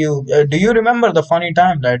 I'll tell you. Do you remember the funny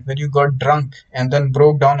time that where you got drunk and then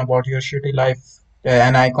broke down about your shitty life,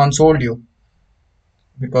 and I consoled you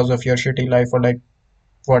because of your shitty life for like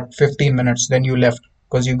what 15 minutes? Then you left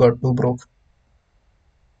because you got too broke.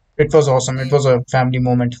 It was awesome. It was a family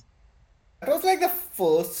moment. That was like the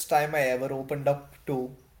first time I ever opened up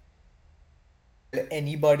to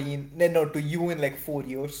anybody no, to you in like 4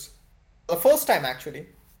 years. The first time actually,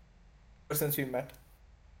 since we met.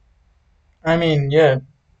 I mean, yeah.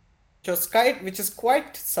 Which is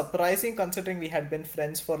quite surprising considering we had been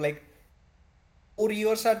friends for like 4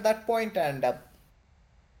 years at that point, and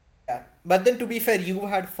yeah. But then to be fair, you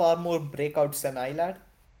had far more breakouts than I had.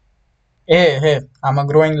 Hey, hey, I'm a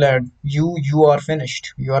growing lad. You are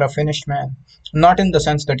finished. You are a finished man. Not in the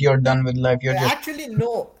sense that you're done with life. You're just Actually,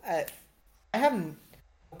 no. I have,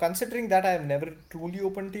 considering that I have never truly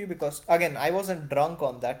opened to you because, again, I wasn't drunk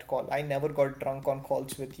on that call. I never got drunk on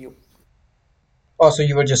calls with you. also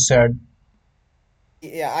you were just sad.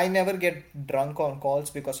 Yeah, I never get drunk on calls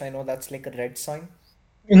because I know that's like a red sign.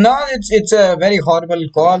 No, it's a very horrible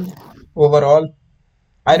call overall.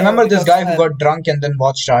 I No, remember this because guy who got drunk and then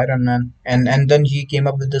watched Iron Man, and then he came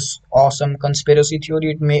up with this awesome conspiracy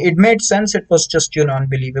theory. It made sense. It was just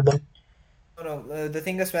unbelievable. the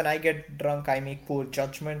thing is when I get drunk, I make poor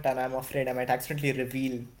judgment and I'm afraid I might accidentally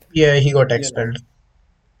reveal, Yeah, he got you know. expelled.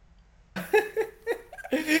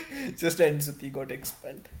 Just ends with he got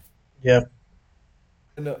expelled. Yeah.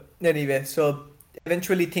 No, anyway, so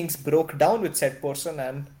eventually things broke down with said person,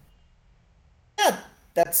 and yeah,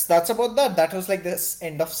 that's about that. That was like this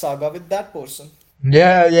end of saga with that person.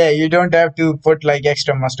 Yeah, yeah, you don't have to put like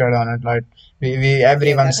extra mustard on it. Like we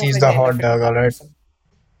Yeah, everyone that was sees like the the end hot of it with dog, all that right? person.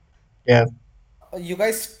 Yeah. You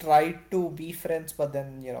guys tried to be friends, but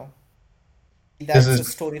then This that's is a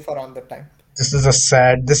story for another time. this is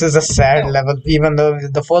a sad No, level, even though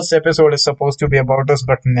the first episode is supposed to be about us,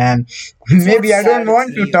 but man, it's not maybe I don't sad. It's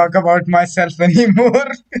want to real. talk about myself anymore.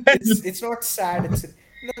 It's not sad. It's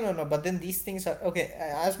no. But then these things are okay.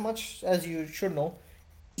 As much as you should know,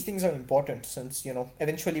 these things are important since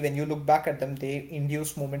eventually when you look back at them, they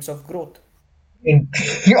induce moments of growth. In,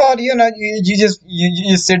 or you just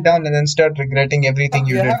sit down and then start regretting everything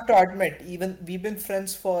you You did. have to admit, even we've been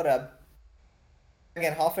friends for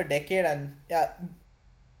again half a decade, and yeah,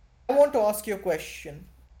 I want to ask you a question.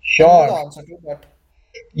 I know the Sure. answer to, but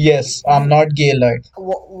Yes, I'm you not gay like.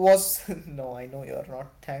 was no, I know you're not.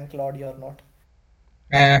 Thank Lord you're not.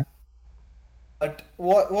 Eh, But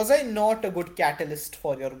was I not a good catalyst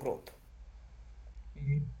for your growth?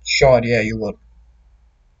 sure, yeah, you were.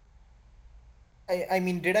 I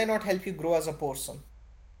mean, did I not help you grow as a person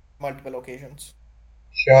multiple occasions?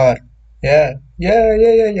 Sure. Yeah. Yeah.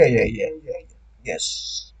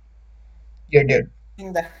 Yes. You did. I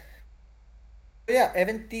think that yeah,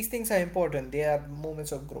 even these things are important. They are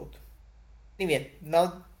moments of growth. Anyway,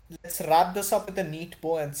 now let's wrap this up with a neat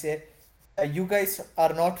bow and say you guys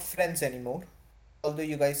are not friends anymore. Although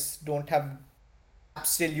you guys don't have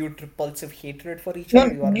absolute repulsive hatred for each No,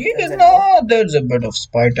 other, you aren't you friends anymore. know, there's a bit of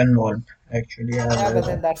spite involved, actually. Yeah, but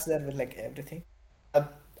then that's there with like everything. Uh,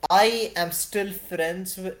 I am still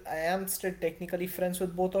technically friends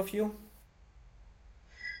with both of you,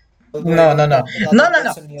 although I No, no, don't no, talk to the no, other no,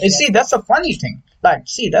 no. person You nearly see, as that's the much. funny thing. Like,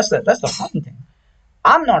 see, that's the funny thing.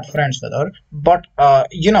 I'm not friends with her, but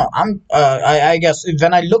I guess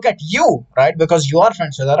when I look at you, right, because you are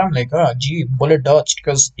friends with her, I'm like, oh, gee, bullet dodged,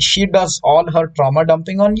 because she does all her trauma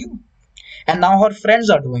dumping on you, and now her friends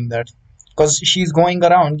are doing that, because she's going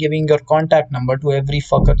around giving your contact number to every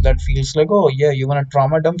fucker that feels like, oh yeah, you want to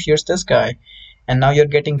trauma dump? Here's this guy, and now you're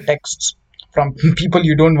getting texts from people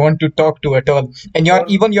you don't want to talk to at all, and your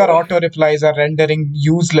Don't auto replies are rendering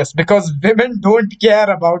useless because women don't care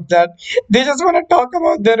about that. They just want to talk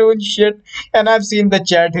about their own shit. And I've seen the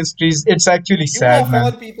chat histories. It's actually you sad, of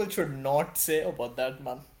all man. people should not say about that,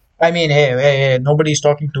 man. I mean, hey, nobody's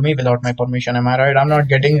talking to me without my permission. Am I right? I'm not Anyway,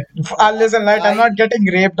 getting. Listen, light. I'm not I getting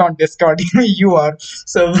raped on Discord. You are.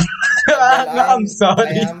 So well, I'm I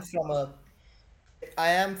sorry. am from a I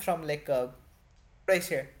am from like a place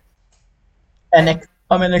here. And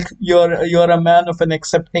I mean, like, you're a man of an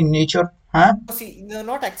accepting nature, huh? See, no,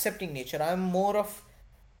 not accepting nature. I'm more of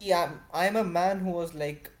yeah. I'm a man who was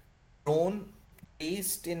like grown,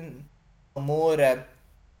 raised in a more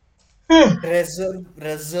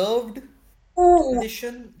reserved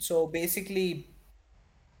condition. So basically,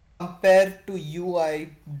 compared to you, I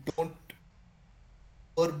don't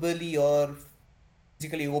verbally or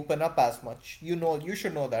physically open up as much. You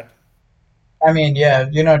should know that. I mean, yeah,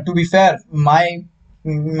 to be fair, my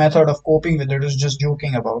method of coping with it is just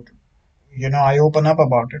joking about it. I open up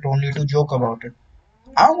about it only to joke about it.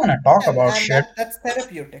 I don't want to talk about And shit. that's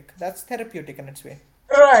therapeutic. That's therapeutic in its way.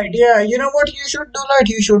 Right, yeah, you know what you should do, like,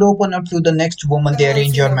 you should open up to the next woman they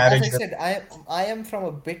arrange See, your no, as I marriage with. said, I am from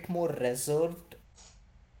a bit more reserved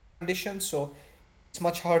condition, so it's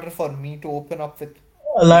much harder for me to open up with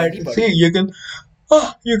Like, see, anybody.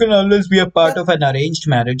 you can always be a part But of an arranged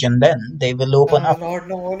marriage, and then they will open oh up. Lord,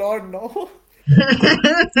 no, oh Lord, no.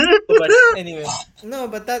 But anyway, no,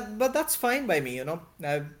 but that's fine by me, you know.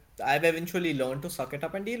 I've eventually learned to suck it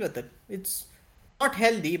up and deal with it. It's not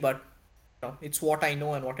healthy, but it's what I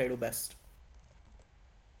know and what I do best.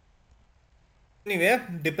 Anyway,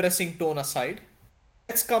 depressing tone aside,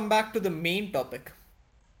 let's come back to the main topic.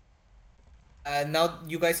 Now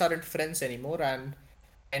you guys aren't friends anymore, and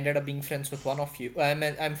I ended up being friends with one of you.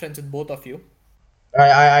 I'm friends with both of you.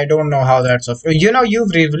 I don't know how that's of.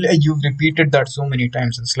 You've repeated that so many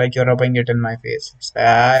times. It's like you're rubbing it in my face. No,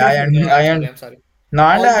 I'm sorry, I'm sorry. No,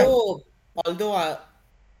 and Although, although I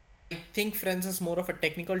think friends is more of a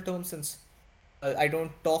technical term since I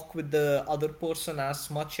don't talk with the other person as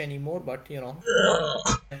much anymore. But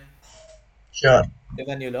sure. live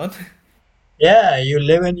and you learn. Yeah, you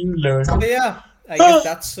live and you learn. So yeah, I guess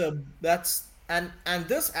that's and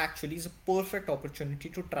this actually is a perfect opportunity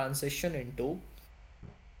to transition into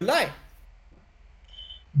July.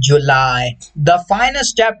 July, the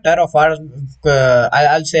finest chapter of our,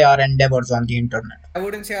 I'll say, our endeavors on the internet. I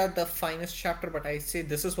wouldn't say the finest chapter, but I say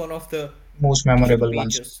this is one of the Most actual memorable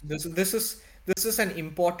ones. pages. This is an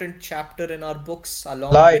important chapter in our books,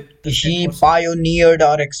 along Like, with the said he person. pioneered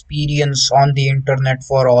our experience on the internet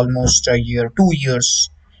for almost a year, 2 years,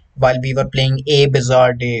 while we were playing A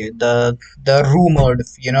Bizarre Day, the rumored,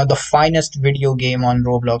 the finest video game on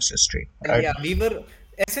Roblox history, Well, right? yeah, we were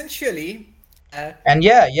essentially. Uh, And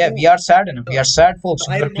yeah, we oh, are sad enough. We are sad folks.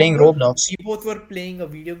 I We were playing remember Roblox. we both were playing a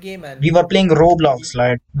video game, and We were playing Roblox,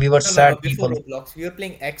 like, we were no, sad before people. Roblox, we were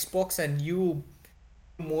playing Xbox, and you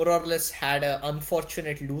more or less had a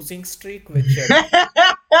unfortunate losing streak, which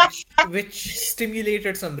which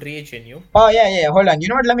stimulated some rage in you. Oh yeah, yeah. Hold on. You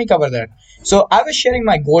know what? Let me cover that. So I was sharing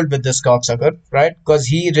my gold with this cocksucker, right? Because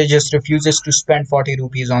he just refuses to spend 40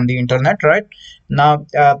 rupees on the internet, right? Now,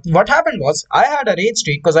 what happened was I had a rage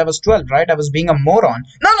streak because I was 12, right? I was being a moron.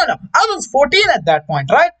 No, no, no. I was 14 at that point,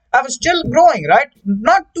 right? I was still growing, right?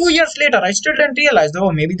 Not 2 years later, I still didn't realize,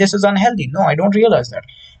 oh, maybe this is unhealthy. No, I don't realize that.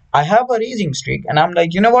 I have a raging streak, and I'm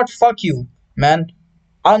like, you know what? Fuck you, man.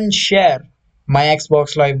 Unshare my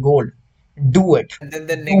Xbox Live Gold. Do it. And then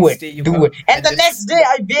the Do next it. day you Do come it. And and the next day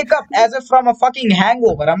I wake up as if from a fucking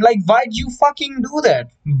hangover. I'm like, why'd you fucking do that?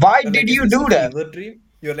 Why you're did like, is you this do a that? fever dream?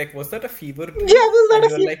 You're like, was that a fever Yeah, dream? was that And a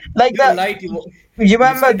you're feel like, like you're that? light. You You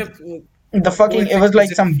remember straight up the go fucking? it It like, was is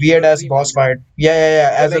like it a some weird fever ass dream? boss I'm like, fight. Yeah, yeah,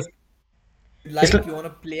 yeah. you're As if like, it's light, you wanna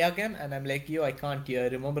play again? And I'm like, yo, I can't.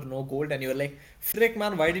 Remember, no gold. And you're like, frick,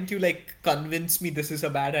 man, why didn't you like convince me this is a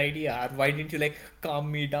bad idea? Or why didn't you like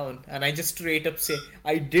calm me down? And I just straight up say,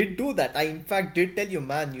 I did do that. I in fact did tell you,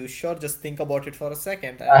 man, you sure just think about it for a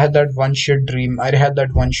second. I And had that one shit dream. I had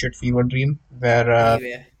that one shit fever dream where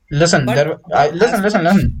anyway, listen, but listen, as listen,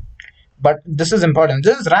 much. listen. But this is important.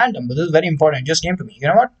 This is random, but this is very important. It just came to me. You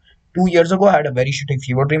know what? 2 years ago, I had a very shitty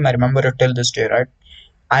fever dream. I remember it till this day, right?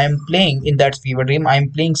 I am playing in that fever dream. I am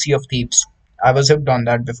playing Sea of Thieves. I was hooked on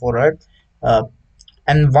that before, right? Uh,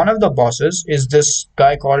 and one of the bosses is this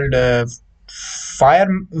guy called Fire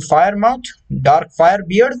Firemouth, Dark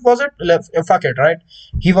Firebeard, was it? Fuck it, right?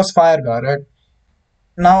 He was Fire Guy, right?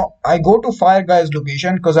 Now I go to Fire Guy's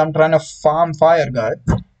location because I'm trying to farm Fire Guy,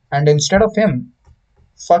 and instead of him,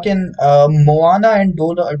 fucking Moana and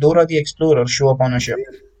Dora the Explorer show up on a ship,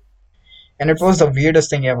 and it was the weirdest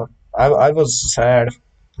thing ever. I was sad.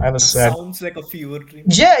 I was sad. Sounds like a fever dream.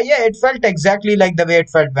 Yeah, yeah, it felt exactly like the way it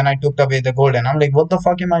felt when I took away the gold, and I'm like, what the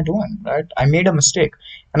fuck am I doing? Right? I made a mistake,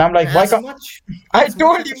 and I'm like, why As can't much I as much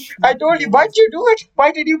told of a you? I schmuck told you. move Why'd as you do it?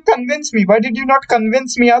 Why did you convince me? Why did you not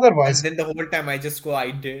convince me and otherwise? then the whole time I just go, I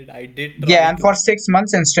did try Yeah, and to. for 6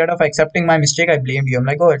 months, instead of accepting my mistake, I blamed you. I'm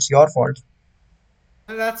like, oh, it's your fault.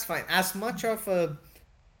 And that's fine. As much of a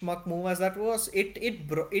schmuck move as that was, it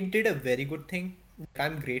did a very good thing.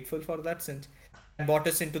 I'm grateful for that since it brought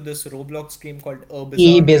us into this Roblox game called A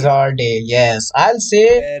E Bizarre Day, Bizarre Day, yes. I'll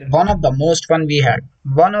say where one of the most fun we had.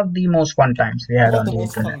 One of the most fun times we had some of on the the most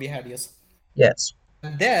internet. fun we had, yes. Yes.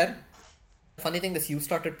 And there, the funny thing is you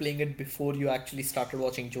started playing it before you actually started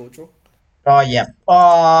watching JoJo. Oh, yeah.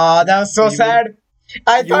 Oh, that was So so sad.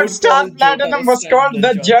 I you thought would call Star Platinum was Jotaro-san called the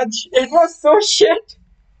the judge. judge. It was so shit.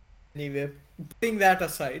 Anyway, putting that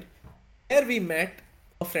aside, there we met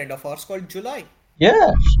a friend of ours called July.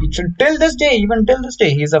 Yeah, till this day, even till this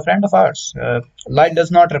day, he's a friend of ours. Light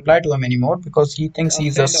does not reply to him anymore because he thinks A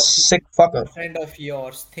he's a friend of sick fucker. a friend of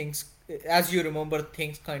yours. Things, as you remember,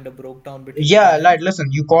 things kind of broke down between you Yeah, and him. Light, listen,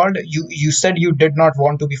 you called, you said you did not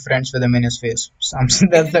want to be friends with him in his face. Something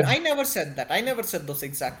I that's didn't. that. I never said that. I never said those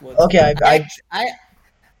exact words. Okay, I actually,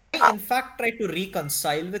 I in fact tried to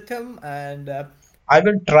reconcile with him, and I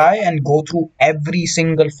will try and go through every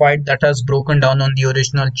single fight that has broken down on the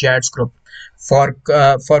original chat script. For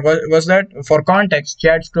what was that? For context,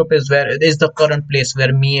 chat script is the current place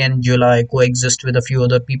where me and July coexist with a few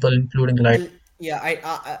other people, including Light. well,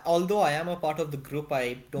 yeah. Although I am a part of the group,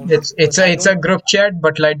 I don't. It's a group chat,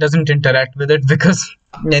 but Light doesn't interact with it because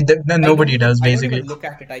nobody does I don't even basically. look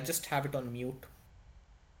at it. I just have it on mute.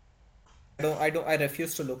 I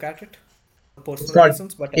refuse to look at it for It's personal called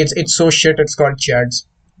reasons. But it's so shit. It's called chats.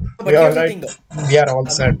 but Yeah, here's the right. thing though. We are all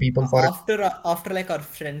sad people for it. After like our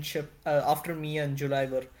friendship, after me and July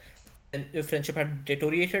were, and friendship had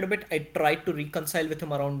deteriorated a bit. I tried to reconcile with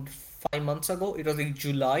him around 5 months ago. It was like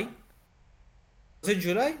July. Was it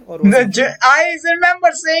July or was it June? I remember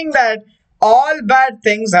saying that all bad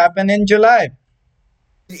things happen in July.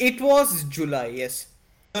 It was July, yes.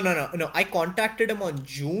 No. I contacted him on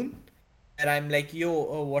June, and I'm like, yo,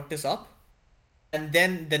 what is up? And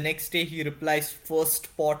then the next day he replies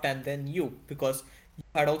first Pot and then you because you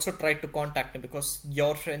had also tried to contact him because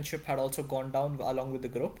your friendship had also gone down along with the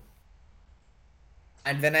group.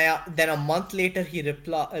 And when I then a month later he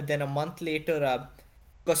reply then a month later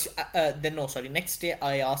because then no sorry next day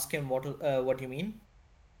I ask him what you mean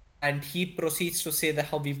and he proceeds to say that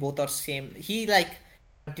how we both are same. He like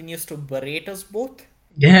continues to berate us both.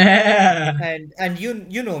 Yeah. And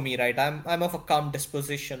you know me, right? I'm of a calm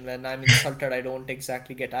disposition. When I'm insulted, I don't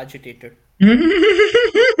exactly get agitated.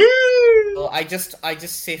 So I just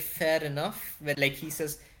say fair enough. When like he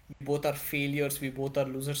says we both are failures, we both are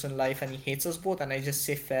losers in life, and he hates us both, and I just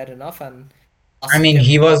say fair enough and I ask mean, him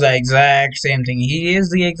he was how. the exact same thing. He is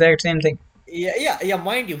the exact same thing. Yeah.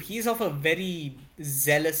 Mind you, he's of a very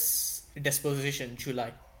zealous disposition,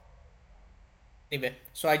 July. Anyway,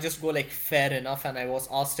 so I just go like fair enough, and I was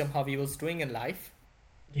asked him how he was doing in life.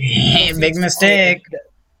 He Big proceeds to say mistake.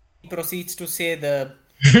 he proceeds to say the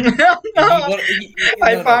we No, were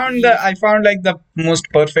no no I found like the most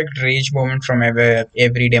perfect rage moment from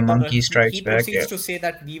Everyday Monkey he Strikes Back. proceeds Yeah. to say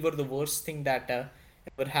that we were the worst thing that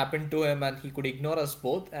ever happened to him, and he could ignore us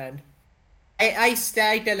both. And I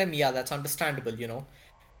tell him, yeah, that's understandable.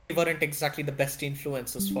 We weren't exactly the best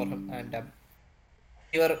influences for him, and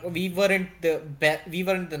we weren't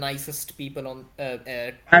the nicest people on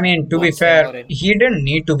I mean, to be towards him fair, or any. he didn't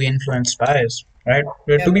need to be influenced by us, right?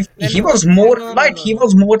 Yeah, To be, but he no, was more no, no, like no, he no.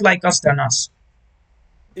 was more like us than us.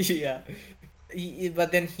 Yeah,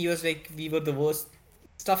 but then he was like, we were the worst,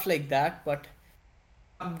 stuff like that. But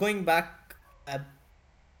going back,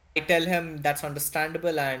 I tell him that's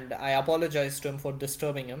understandable, and I apologize to him for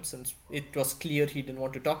disturbing him since it was clear he didn't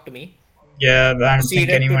want to talk to me. Yeah, I don't think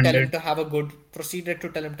anyone did. Proceeded to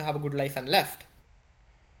tell him to have a good life and left.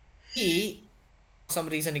 He, for some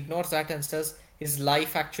reason, ignores that and says his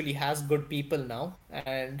life actually has good people now.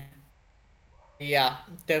 And yeah,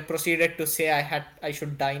 they proceeded to say I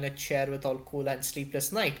should die in a chair with all cool and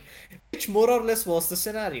sleepless night, which more or less was the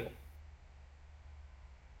scenario.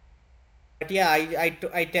 But yeah,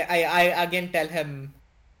 I again tell him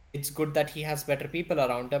it's good that he has better people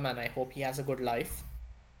around him, and I hope he has a good life.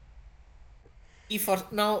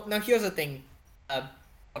 Now here's the thing. Uh,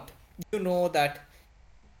 what- you know that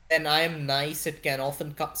when I am nice, it can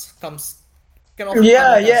often come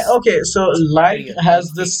Yeah, off yeah, as okay. So Light superior and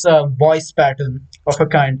has fake. this voice pattern of a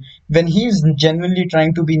kind. When he's genuinely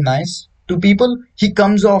trying to be nice to people, he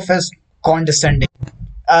comes off as condescending.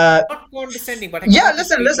 Uh, Not condescending, but I come yeah, off as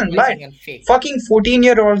listen, Light. patronizing and fake. Fucking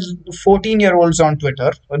 14-year-olds on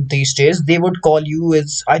Twitter these days, they would call you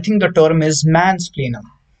is, I think the term is mansplainer.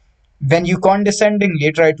 When you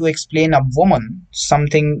condescendingly try to explain a woman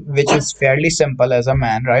something which is fairly simple as a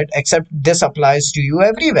man, right? Except this applies to you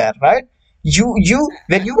everywhere, right?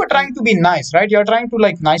 When you were trying to be nice, right? You're trying to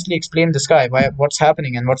like nicely explain this guy what's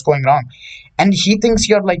happening and what's going wrong, and he thinks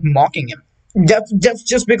you're like mocking him.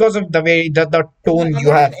 Just because of the way that the No, tone you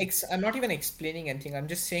have. I'm not even explaining anything. I'm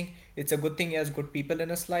just saying it's a good thing he has good people in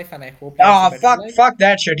his life, and I hope he has a Ah, better fuck, life. fuck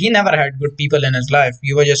that shit. He never had good people in his life.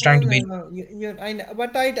 You were just No, trying to no, be. no.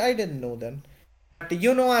 But I didn't know then. But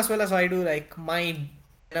you know as well as I do, like my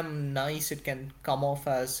when I'm nice, it can come off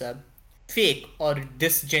as fake or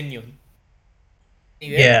disgenuine.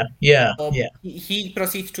 Anyway, Yeah, yeah, so yeah, he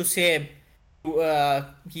proceeds to say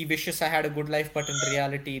he wishes I had a good life, but in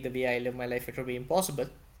reality, the way I live my life, it would be impossible.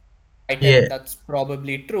 I tell him yeah. that's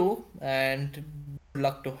probably true, and good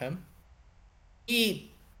luck to him.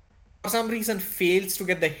 He, for some reason, fails to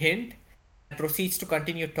get the hint and proceeds to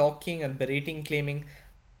continue talking and berating, claiming,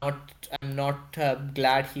 I'm not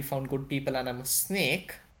glad he found good people and I'm a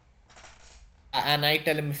snake." And I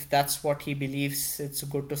tell him if that's what he believes, it's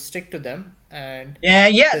good to stick to them. And Yeah,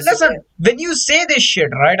 yeah. says Listen, when you say this shit,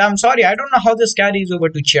 right? I'm sorry, I don't know how this carries over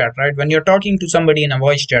to chat, right? When you're talking to somebody in a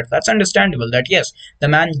voice chat, that's understandable. That yes, the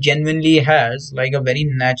man genuinely has like a very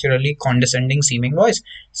naturally condescending seeming voice.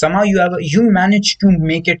 Somehow you manage to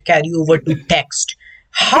make it carry over to text.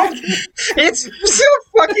 How? It's so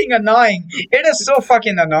fucking annoying. It is so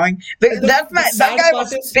fucking annoying. the That sad guy part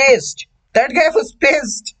was is pissed. That guy was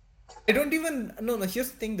pissed. I don't even no,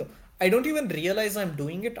 here's the thing though. I don't even realize I'm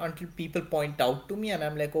doing it until people point out to me and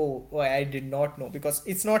I'm like, oh, I did not know because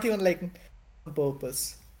it's not even like on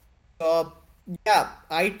purpose. So yeah,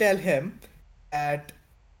 that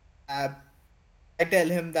uh, I tell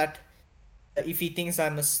him that if he thinks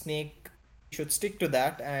I'm a snake, he should stick to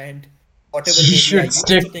that and whatever You maybe I should used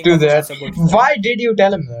stick to think to of him that. as a good friend. Why did you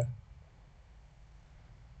tell him that?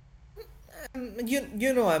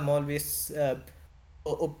 You know I'm always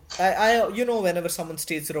whenever someone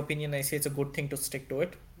states their opinion, I say it's a good thing to stick to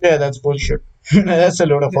it. Yeah, that's bullshit. That's a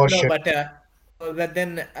load of horse No, shit. but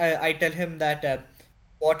then I tell him that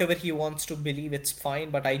whatever he wants to believe, it's fine.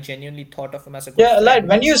 But I genuinely thought of him as a good Yeah, like friend.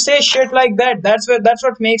 when you say shit like that, that's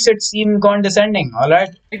what makes it seem condescending. All right,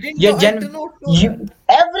 you I did not know that.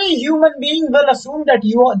 every human being will assume that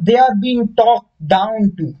they are being talked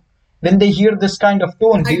down to when they hear this kind of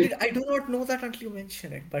tone. I do not know that until you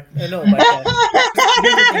mention it. But no, but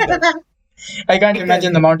here's the thing though. I can't I tell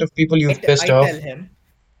imagine the him, amount of people you've I pissed off. tell him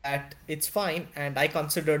that it's fine, and I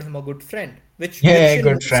considered him a good friend, which Yeah, in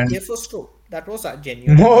good most friend. cases was true. That was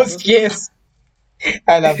genuine, and that Most was case,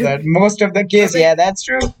 I love that. Most of the it was case, yeah, that's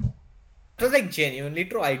true. genuinely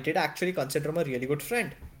true. I did actually consider him a really good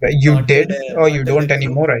friend. But you Until did, or you until the don't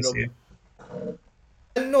group anymore, I broke. say.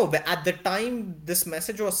 Well, no, but at the time this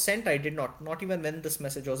message was sent, I did not. Not even when this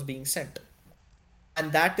message was being sent.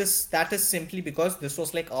 and that is simply because this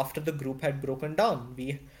was like after the group had broken down.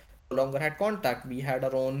 We no longer had contact. We had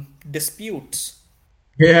our own disputes.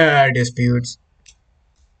 Yeah, disputes.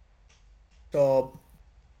 So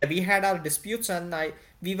we had our disputes, and I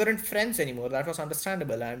we weren't friends anymore. That was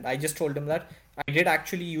understandable, and I just told him that I did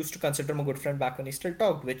actually used to consider him a good friend back when he still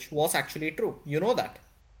talked, which was actually true. You know that.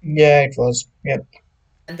 Yeah, it was. Yep.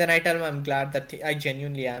 And then I tell him I'm glad that I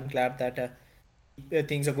genuinely am glad that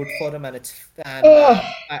things are good for him, and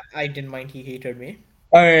I didn't mind he hated me.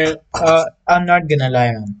 I'm not gonna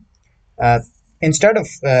lie, man. Uh, instead of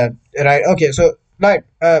right, okay, so right,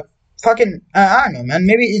 fucking, I don't know, man.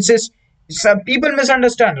 Maybe it's just some people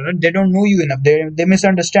misunderstand, right? They don't know you enough. They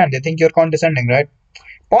misunderstand. They think you're condescending, right?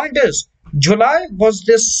 Point is, July was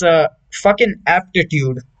this fucking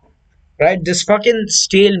aptitude, right? This fucking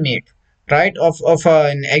stalemate, right? Of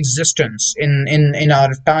an existence in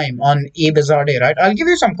our time on Abizade, right? I'll give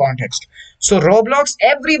you some context. So Roblox,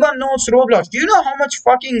 everyone knows Roblox. Do you know how much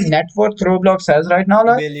fucking net worth Roblox has right now,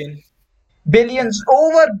 like? Billion. Yeah. Billions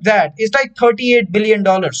over that. It's like $38 billion.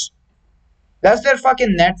 That's their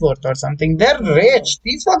fucking net worth or something. They're Oh. rich.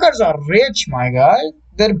 These fuckers are rich, my guy.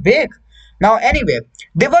 They're big. Now, anyway,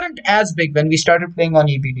 they weren't as big when we started playing on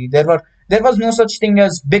EBD. There was no such thing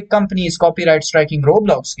as big companies copyright striking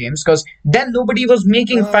Roblox games because then nobody was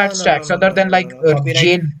making fat No, no, no, stacks no, other no, than no, like no, no. Copyright,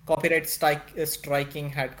 jail. copyright striking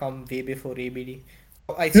had come way before ABD.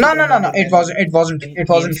 I No, still no, no, no. remember It wasn't. It wasn't. It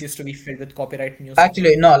wasn't. games used to be filled with copyright music.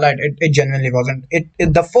 Actually, no, like it genuinely wasn't.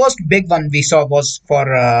 The first big one we saw was for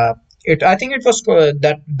it. I think it was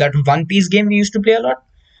that One Piece game we used to play a lot.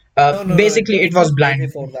 No, no, no. Basically, it It was was way blind.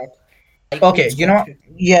 before that. Okay, Tycoons you know, got it.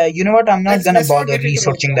 yeah, you know what? I'm not Let's gonna let's not bother get into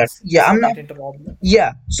researching that. Roblox. Yeah, Let's I'm not not. get into Roblox.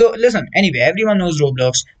 Yeah. So listen. Anyway, everyone knows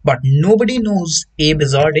Roblox, but nobody knows A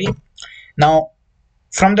Bizarre Day. Now,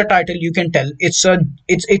 from the title, you can tell it's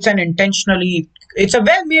an intentionally it's a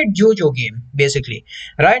well-made JoJo game, basically,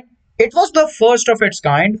 right? It was the first of its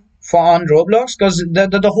kind for on Roblox because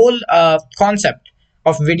the whole concept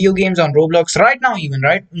of video games on Roblox right now, even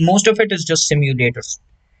right, most of it is just simulators.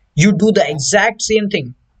 You do the Yeah. exact same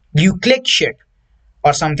thing. You click shit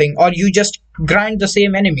or something, or you just grind the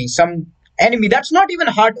same enemy. Some enemy that's not even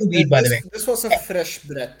hard to beat, by the way. This was a fresh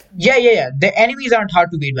breath. Yeah, yeah, yeah. The enemies aren't hard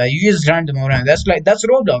to beat by. You just run them around. That's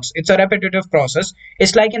Roblox. It's a repetitive process.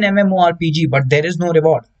 It's like an MMORPG, but there is no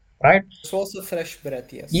reward, right? This was a fresh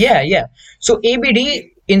breath. Yes. Yeah, yeah. So ABD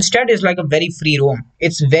It, instead is like a very free roam.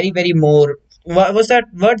 It's very, very more. What was that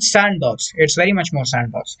word? Sandbox. It's very much more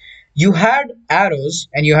sandbox. You had arrows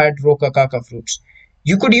and you had Roka Kaka fruits.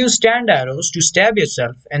 You could use stand arrows to stab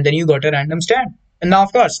yourself, and then you got a random stand. And now,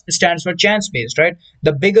 of course, it stands for chance based, right?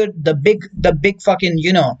 The big fucking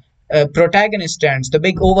protagonist stands, the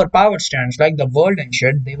big overpowered stands like the world and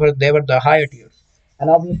shit. They were the higher tiers. And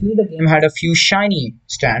obviously, the game had a few shiny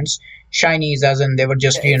stands. Shinies, as in they were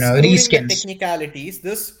just excluding the reskins. technicalities,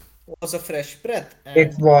 this was a fresh breath,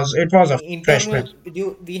 It and was it was a fresh breath.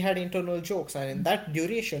 internal we had internal jokes, and in that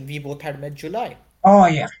duration, we both had met July. Oh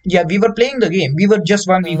yeah, yeah. We were playing the game. We were just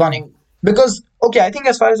 1v1ing Um, because okay, I think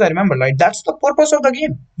as far as I remember, like that's the purpose of the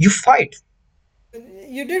game. You fight.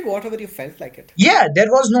 you did whatever you felt like it. Yeah,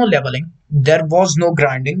 there was no leveling. There was no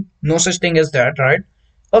grinding. No such thing as that, right?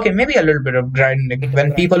 Okay, maybe a little bit of grinding Bit of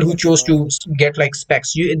when people grinding, who but chose to get like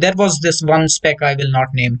specs. There was this one spec I will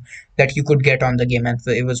not name that you could get on the game and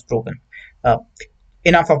it was broken. Uh,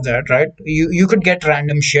 Enough of that, right? You could get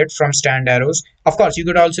random shit from stand arrows. Of course, you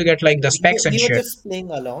could also get like the specs and we were shit. just playing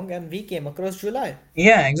along, and we came across July.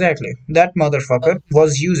 Yeah, exactly. That Uh, motherfucker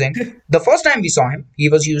was using the first time we saw him, he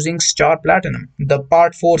was using Star Platinum, the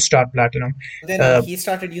Part 4 Star Platinum. then Uh, he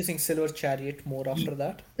started using Silver Chariot more after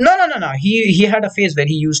that. No, no, no, no. He had a phase where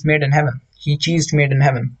he used Made in Heaven. He cheesed Made in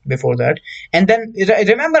Heaven before that, and then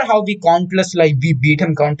remember how we countless like we beat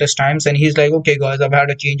him countless times, and he's like, "Okay, guys, I've had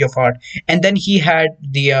a change of heart." And then he had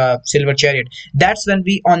the Silver Chariot. That's when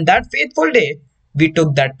we on that faithful day we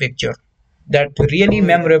took that picture, that really Oh yeah.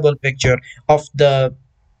 memorable picture of the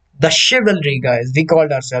chivalry guys. We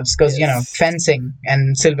called ourselves because Yes. fencing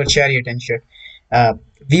and Silver Chariot and shit. Uh,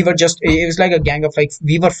 we were just it was like a gang of like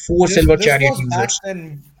we were four This Silver this Chariot was back users.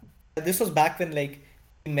 when this was back when like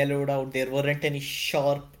we mellowed out. There weren't any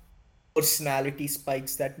sharp personality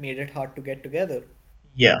spikes that made it hard to get together.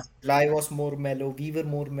 Yeah. Lai was more mellow. We were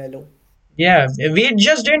more mellow. Yeah, we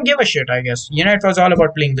just didn't give a shit, I guess. It was all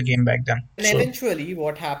about playing the game back then. And So, eventually,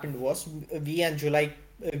 what happened was we and July,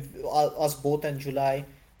 us both and July,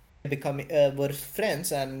 were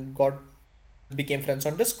friends and got became friends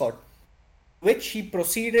on Discord. Which he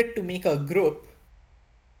proceeded to make a group,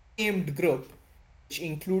 named group, which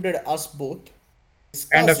included us both, his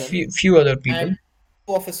and a cousin, few other people. and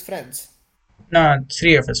two of his friends. No,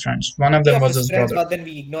 three of his friends. One of Three them of was his his friends, brother. but then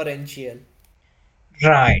we ignore NGL.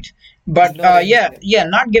 Right. We But ignore yeah, NGL. yeah,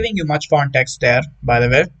 not giving you much context there, by the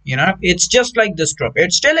way. It's just like this group.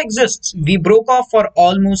 It still exists. We broke off for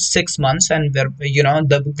almost 6 months and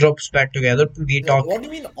the group's back together. We talk. What do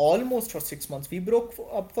you mean almost for 6 months? We broke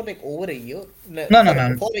up for like over a year. No, No, no,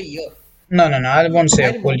 no. for a year. No, no, no. I No, won't say I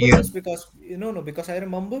a full remember year. this because because I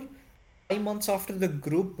remember 5 months after the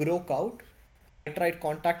group broke out, I tried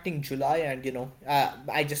contacting July and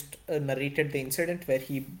I just narrated the incident where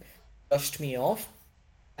he brushed me off,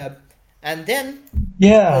 uh, and then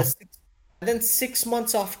Yeah. uh, six, and then 6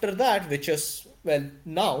 months after that, which is well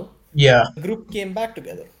now, Yeah. the group came back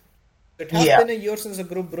together. It has Yeah. been a year since the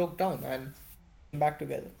group broke down and came back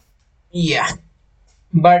together. Yeah.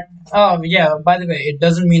 But oh yeah, by the way, it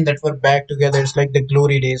doesn't mean that we're back together. It's like the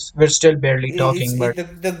glory days. We're still barely It's talking, but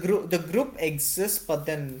the group exists, but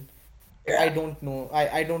then I yeah. don't know.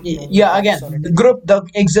 I don't know the Yeah, facts again, on it anymore. the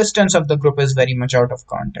existence of the group is very much out of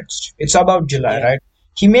context. It's about July, Yeah. right?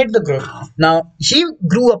 He made the group. Now he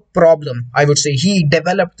grew a problem. I would say he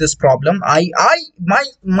developed this problem.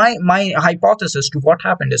 My hypothesis to what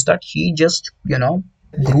happened is that he just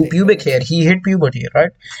With grew the pubic internet. hair. He hit puberty,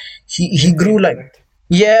 right? He With the grew like internet.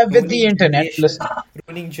 yeah with the Ruining internet. generation, Listen,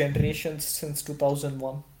 ruining generations since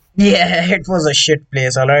 2001. yeah, it was a shit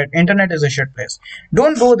place. All right, internet is a shit place.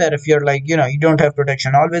 Don't go there if you're like you don't have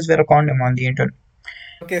protection. Always wear a condom on the internet.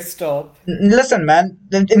 Okay, stop. Listen, man.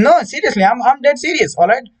 No, seriously, I'm dead serious. All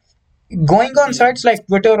right, going on Okay. sites like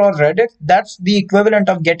Twitter or Reddit, that's the equivalent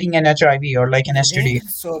of getting an HIV or like an Okay. STD.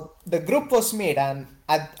 So the group was made, and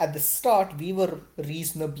at the start, we were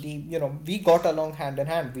reasonably, we got along hand in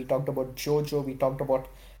hand. We talked about JoJo, we talked about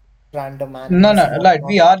random No, animes no, and like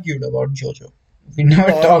we whatnot. argued about JoJo. We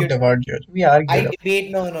never We talked argued. about JoJo. We argued. I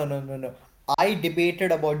debate. No, no, no, no, no. I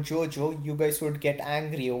debated about JoJo. You guys would get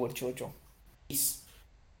angry over JoJo. Please.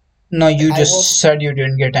 No, you I just was. said you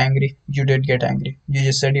didn't get angry. You did get angry. You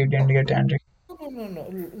just said you didn't No, get angry. no, no, no,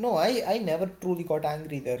 no. No, I never truly got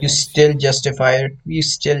angry there, You guys. still justify it. You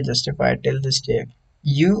still justify it till this day.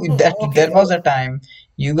 You No, that okay. there was a time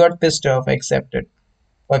you got pissed off. Accept it.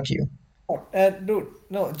 Fuck you. Dude,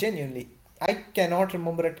 no, genuinely. I cannot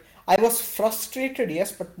remember it. I was frustrated,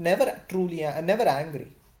 yes, but never truly, never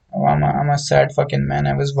angry. Oh, I'm a sad fucking man.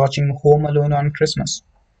 I was watching Home Alone on Christmas.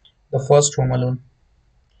 The first Home Alone.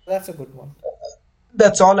 That's a good one.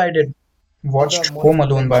 That's all I did. Although Watched I'm more of Home a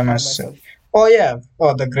Alone by Grinch guy myself. myself. Oh yeah.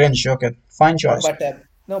 Oh, the Grinch. Okay, fine No, choice.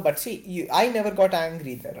 but see, I never got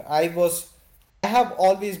angry there. I have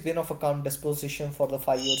always been of a calm disposition for the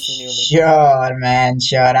 5 years you knew me. Sure, man.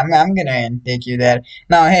 Sure. I'm gonna take you there.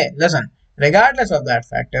 Now, hey, listen. Regardless of that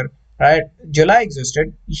factor, right? July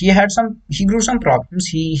existed. He grew some problems.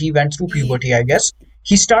 He went through He, puberty, I guess.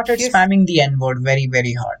 He started his, spamming the N word very,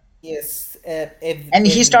 very hard. yes, And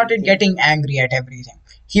he started everything. getting angry at everything.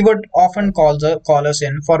 He would often call us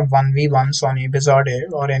in for 1v1s on Episode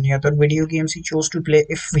or any other video games he chose to play.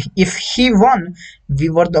 If he won, we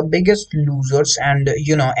were the biggest losers and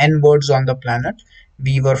N words on the planet.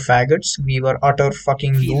 We were faggots. We were utter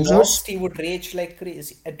fucking If he losers. lost, he would rage like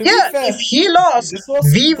crazy. To be Yeah, if fair, he lost, this was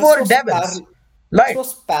we this were was devils. par this Like,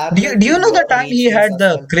 was do you, parallel do to you know the your time rage he phase had as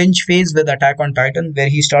the well. cringe phase with Attack on Titan where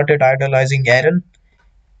he started idolizing Eren?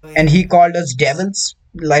 Oh, And yeah. he called us devils.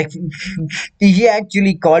 Like he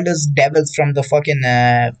actually called us devils from the fucking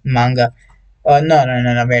manga. No, no,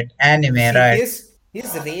 no, no, wait, anime, See, right?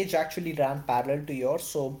 his rage actually ran parallel to yours.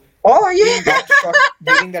 So Oh during yeah,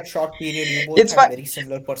 that short period, you both it's had fine. very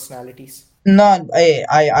similar personalities. No,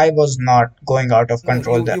 I was not going out of No,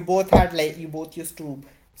 control you there. you both had like you both used to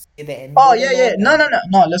say the N Oh word a yeah, yeah. lot, No, no, and no,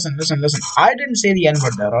 no. Listen, listen, listen. I didn't say the N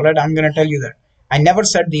word there. All right, I'm gonna tell you that. I never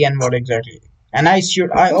said the N word exactly. And I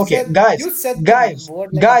should. I okay, you said the guys,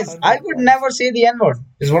 word like a guys. I hundred would times. never say the N word.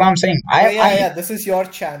 Is what I'm saying. Oh yeah, yeah. This is your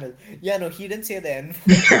channel. Yeah, no, he didn't say the N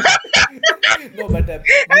word. No, but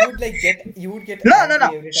you would get No, no, no.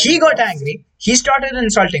 angry every time He he got lost. angry. He started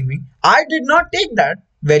insulting me. I did not take that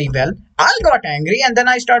very well. I got angry and then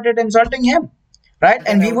I started insulting him. Right? And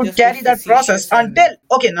And then I we would would just be carry that process facetious until. and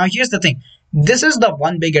Okay, now here's the thing. This is the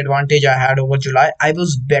one big advantage I had over July. I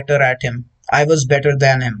was better at him. I was better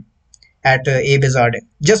than him at A Bizarre.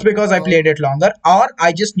 Just because I oh, played it longer, or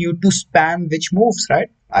I just knew to spam which moves, right?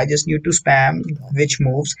 I just knew to spam which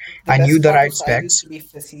moves. the I knew best the part right was I used specs. to be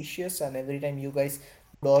facetious, and every time you guys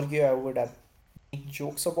would argue, I would have make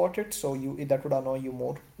jokes about it, so you that would annoy you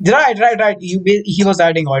more. Right, right, right. He was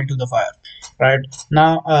adding oil to the fire. Right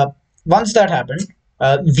now, once that happened,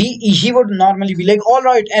 he would normally be like, "All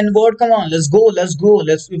right, N word, come on, let's go,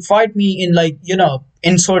 let's fight me in like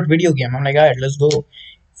insert video game." I'm like, "All right, let's go."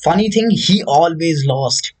 Funny thing, he always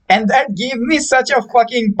lost and that gave me such a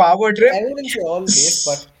fucking power trip. I wouldn't say always,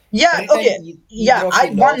 but Yeah, every time okay. Yeah, either of I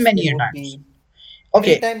you won lost, there many a would times. be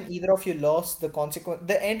every Okay. time either of you lost,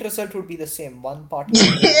 the end result would be the same. One party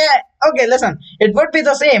would lose. Yeah, okay, listen. It would be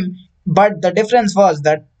the same, but the difference was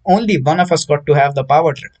that only one of us got to have the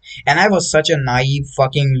power trip. And I was such a naive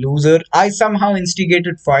fucking loser. I somehow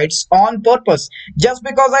instigated fights on purpose just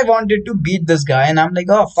because I wanted to beat this guy. And I'm like,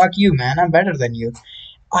 oh, fuck you, man. I'm better than you.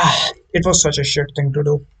 It was such a shit thing to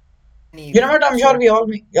do. You know Anyway, what? I'm sure so we all.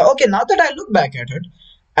 Yeah, okay, now that I look back at it,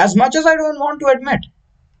 as much as I don't want to admit,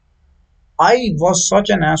 I was such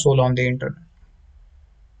an asshole on the internet.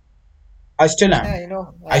 I still yeah, am.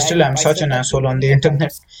 I still am I such said an that too asshole on the many a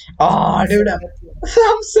internet. times. Ah, I dude, said I'm, that too.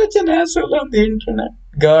 I'm such an asshole on the internet.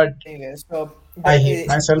 God, Anyway, so I hate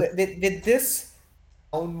myself. with this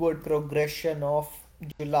downward progression of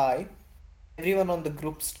July, everyone on the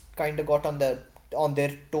groups kind of got on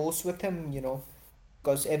their toes with him,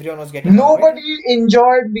 because everyone was getting annoyed, Nobody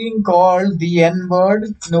enjoyed being called the N word.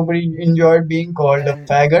 Nobody enjoyed being called a and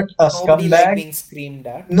faggot, a nobody liked scumbag. being screamed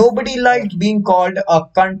at. Nobody Uh, liked being called a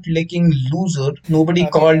cunt licking loser. Nobody okay,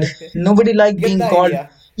 called. okay, Nobody liked get the being called.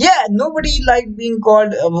 idea. Yeah, nobody liked being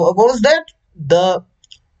called. What was that? The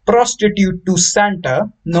prostitute to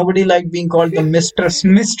Santa. Nobody liked being called the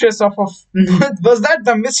mistress of a. Was that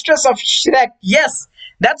the mistress of Shrek? Yes,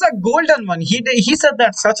 that's a golden one. He said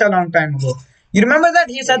that such a long time ago. You remember that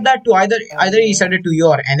he said Anyway, that to either he said it to you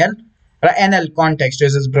or NL. NL context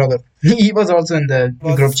is his brother. He was also in the it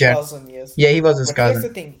was group his chat. cousin, yes. Yeah, he was his But here's the cousin.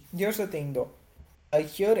 thing. Here's the thing, though.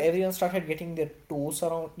 Here, everyone started getting their toes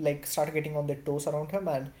around, like started getting on their toes around him,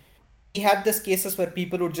 and he had these cases where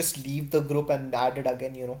people would just leave the group and add it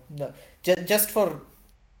again, no, just for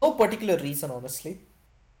no particular reason, honestly.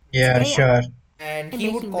 Yeah, Today sure. And I'm he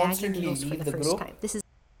would making Maggi constantly noodles for leave the the first group, time. This is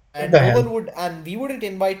What and the no hell? one would, and we wouldn't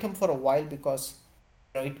invite him for a while because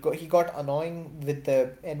he got annoying with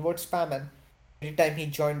the N-word spam, and every time he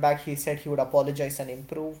joined back, he said he would apologize and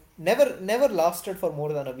improve. Never lasted for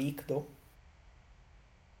more than a week though.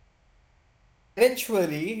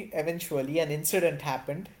 Eventually, an incident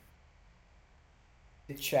happened.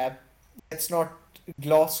 Which let's not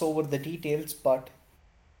gloss over the details, but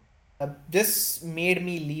this made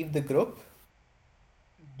me leave the group.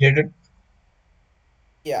 Did it?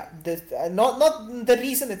 Yeah, this not the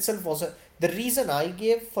reason itself was the reason I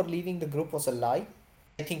gave for leaving the group was a lie.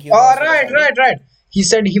 I think you know Oh, as well as right, I do. right, right. He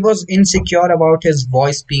said he was insecure about his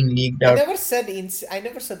voice being leaked out. I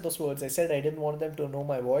never said those words. I said I didn't want them to know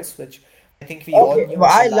my voice, which I think we all Okay, knew but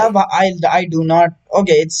was a I love. lie. I do not.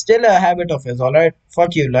 Okay, it's still a habit of his. All right,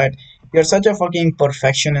 fuck you, lad. You're such a fucking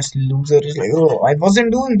perfectionist loser. It's like, oh, I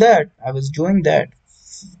wasn't doing that. I was doing that.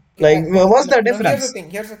 Okay, Like, what's the no, here's the difference? thing.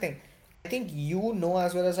 Here's the thing. I think you know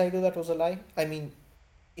as well as I do that was a lie. I mean,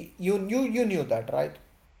 you knew that, right?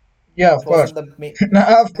 Yeah, of It course. wasn't the main.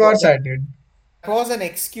 Of That was, course, I that did. was an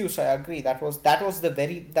excuse. I agree. That was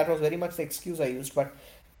very much the excuse I used. But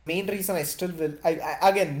main reason I still will.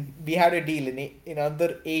 Again, we had a deal in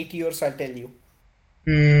another 8 years. I'll tell you.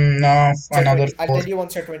 No, So another 20. I'll four. tell you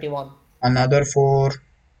once you're 21. Another four.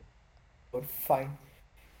 Fine.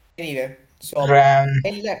 Anyway, so Ran.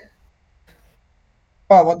 I left.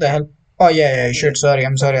 Oh, what the hell? Oh, yeah, yeah, shit. Anyway, Sorry,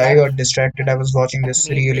 I'm so sorry. I got distracted. I was watching that this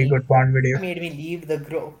really good porn video. made me leave the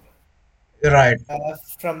group. Right.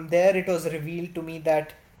 From there, it was revealed to me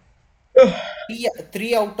that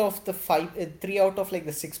three out of the five, three out of like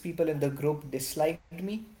the six people in the group disliked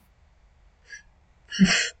me,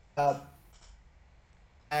 uh,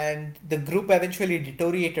 and the group eventually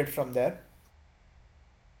deteriorated from there.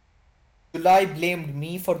 July blamed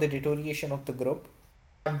me for the deterioration of the group.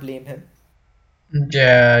 Can't blame him.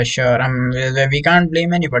 Yeah, sure. We can't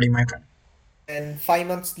blame anybody, my friend. And 5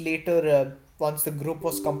 months later, once the group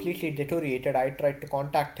was completely deteriorated, I tried to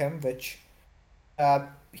contact him, which uh,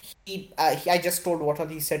 I just told what all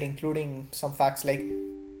he said, including some facts like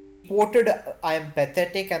he quoted, "I am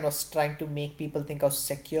pathetic," and was trying to make people think I was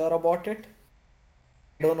secure about it.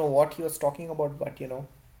 I don't know what he was talking about, but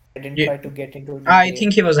I didn't Yeah, try to get into I detail.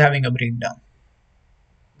 think he was having a breakdown.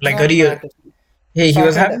 Does Like a not real. matter. Hey, he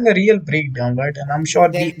was Started having a real breakdown, right? And I'm sure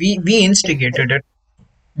then we instigated it.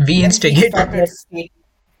 We then he instigated started it. stating.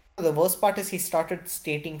 The worst part is he started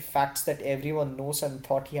stating facts that everyone knows and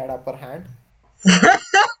thought he had upper hand.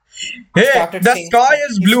 Hey, Started the saying sky stuff.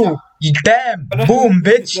 is blue. Damn. Boom,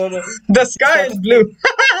 bitch. No, no. The He sky is started blue.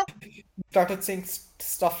 saying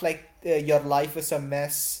stuff like your life is a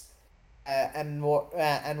mess and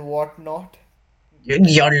whatnot.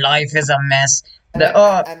 Your life is a mess. And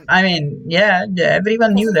and I mean, yeah,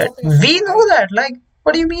 everyone knew wasn't that. something We know I that. Like,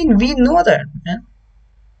 what do you mean? We know that, man.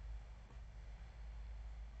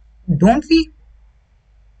 Don't we?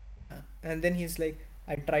 And then he's like,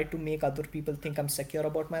 I try to make other people think I'm secure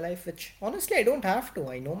about my life, which honestly I don't have to.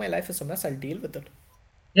 I know my life is a mess. I'll deal with it.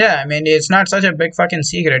 Yeah, I mean, it's not such a big fucking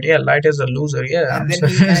secret. Yeah, Light is a loser. Yeah, And then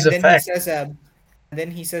it's a fact.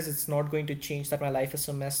 he says it's not going to change, that my life is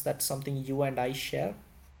a mess. That's something you and I share.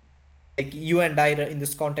 Like you and I in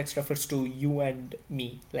this context refers to you and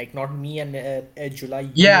me, like not me and July,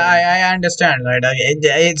 Yeah, you and I understand, right?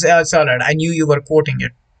 It's all right. I knew you were quoting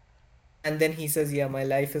it. and then he says, yeah, my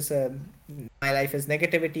life is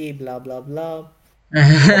negativity, blah blah blah.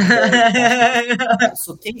 But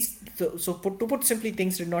so things to put simply,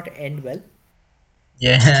 things did not end well.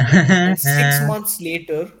 And six Yeah. months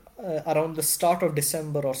later, around the start of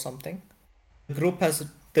December or something, the group has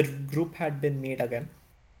the group had been made again.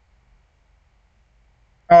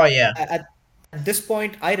 Oh yeah. At this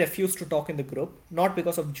point, I refused to talk in the group, not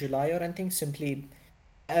because of July or anything, simply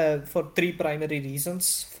for three primary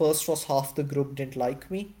reasons. First was half the group didn't like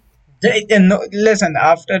me. No, listen,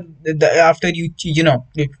 after you know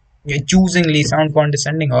you choosingly sound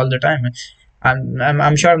condescending all the time,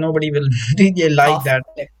 I'm sure nobody will really like that.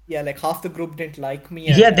 Like half the group didn't like me,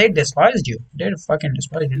 Yeah, and they despised you. They fucking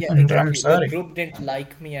despised you. yeah, And I'm exactly. The sorry. group didn't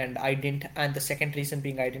like me, and I didn't. And the second reason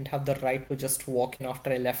being, I didn't have the right to just walk in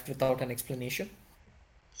after I left without an explanation.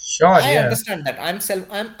 Sure, I yeah. understand that.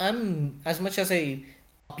 I'm as much as I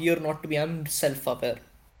appear not to be, I'm self-aware.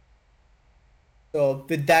 So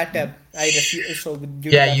with that, I refuse. So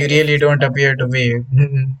due to Yeah, that, you really don't appear to be.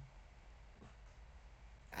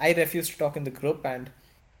 I refused to talk in the group, and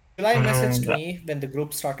July Mm, messaged me when the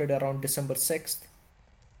group started around December 6th.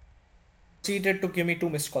 Proceeded to give me two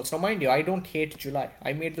missed calls. Now, mind you, I don't hate July.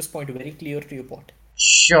 I made this point very clear to you, bot.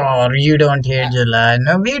 sure, you don't hate July.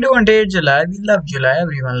 No, we don't hate July. We love July.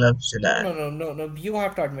 Everyone loves No, July. no, no, no, no. You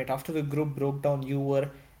have to admit, after the group broke down, you were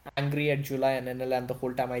angry at July and NL, and the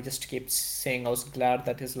whole time I just kept saying I was glad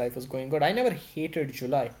that his life was going good. I never hated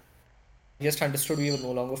July. I just understood we were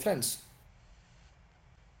no longer friends.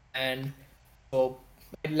 And so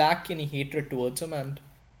I lack any hatred towards him, and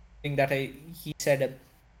thing that he said he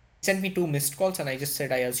sent me two missed calls, and I just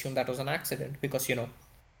said I assumed that was an accident because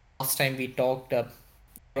last time we talked, there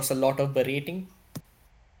was a lot of berating.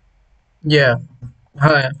 Yeah,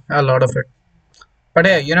 a lot of it. But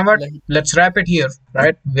hey, Yeah, you know what? like, Let's wrap it here,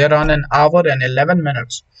 right? We're on an hour and 11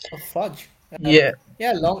 minutes. oh, fudge. Yeah,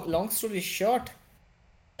 Yeah, long story short,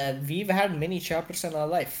 we've had many chapters in our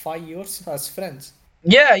life. 5 years as friends.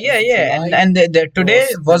 It yeah, was yeah. July. It Today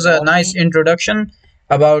was was a nice Ronnie. introduction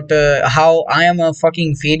about how I am a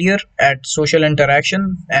fucking failure at social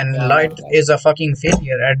interaction, and Yeah, Light is a fucking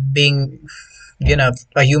failure at being,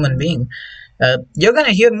 a human being. You're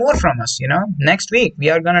gonna hear more from us. Next week we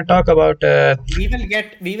are gonna talk about. we will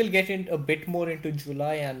get in a bit more into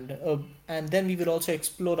July, and then we will also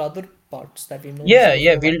explore other parts that we've known each Yeah, other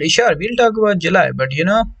yeah, for a while. we'll talk about July, but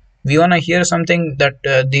we wanna hear something that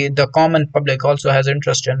the common public also has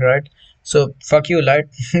interest in, right? So fuck you, Light.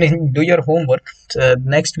 Do your homework.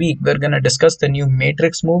 Next week we're gonna discuss the new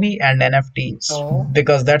Matrix movie and NFTs Oh,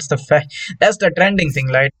 because that's the trending thing,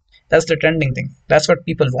 Light. That's the trending thing. That's what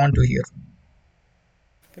people want to hear.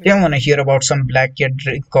 They don't want to hear about some black kid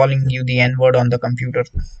calling you the N word on the computer.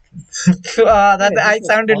 That yeah, this I was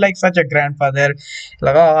sounded fun. like such a grandfather.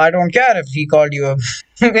 Like, oh, I don't care if he called you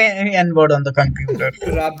a N word on the computer.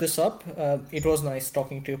 To wrap this up, it was nice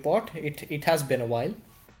talking to you, Pot. It has been a while.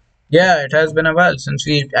 Yeah, it has been a while since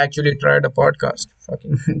we actually tried a podcast.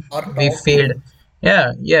 Fucking, Or we talked. failed.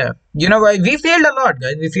 Yeah, yeah. You know why? We failed a lot,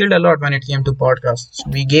 guys. We failed a lot when it came to podcasts.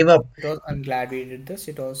 We gave up. I'm glad we did this.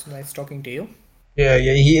 It was nice talking to you. Yeah,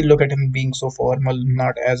 yeah. He look at him being so formal,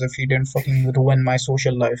 not as if he didn't fucking ruin my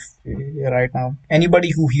social life right now.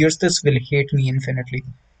 Anybody who hears this will hate me infinitely.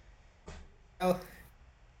 Oh,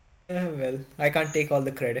 well, I can't take all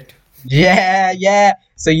the credit. Yeah, yeah.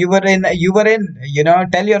 So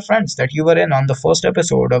tell your friends that you were in on the first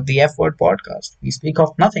episode of the F Word podcast. We speak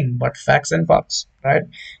of nothing but facts and fucks, right?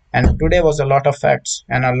 And today was a lot of facts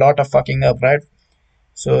and a lot of fucking up, right?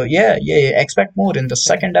 So yeah, yeah, yeah. Expect more in the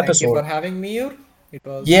second Thank you episode. for having me here. It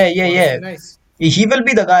was Yeah, yeah, yeah. honestly nice. He will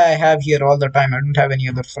be the guy I have here all the time. I don't have any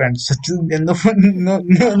other friends. No,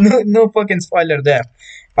 no fucking spoiler there.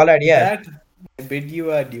 All right, With yeah, that, I bid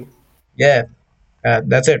you adieu. yeah.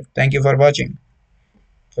 That's it. Thank you for watching.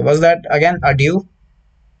 So was that again adieu?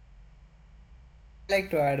 I like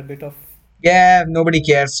to add a bit of Yeah, nobody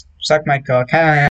cares. Suck my cock.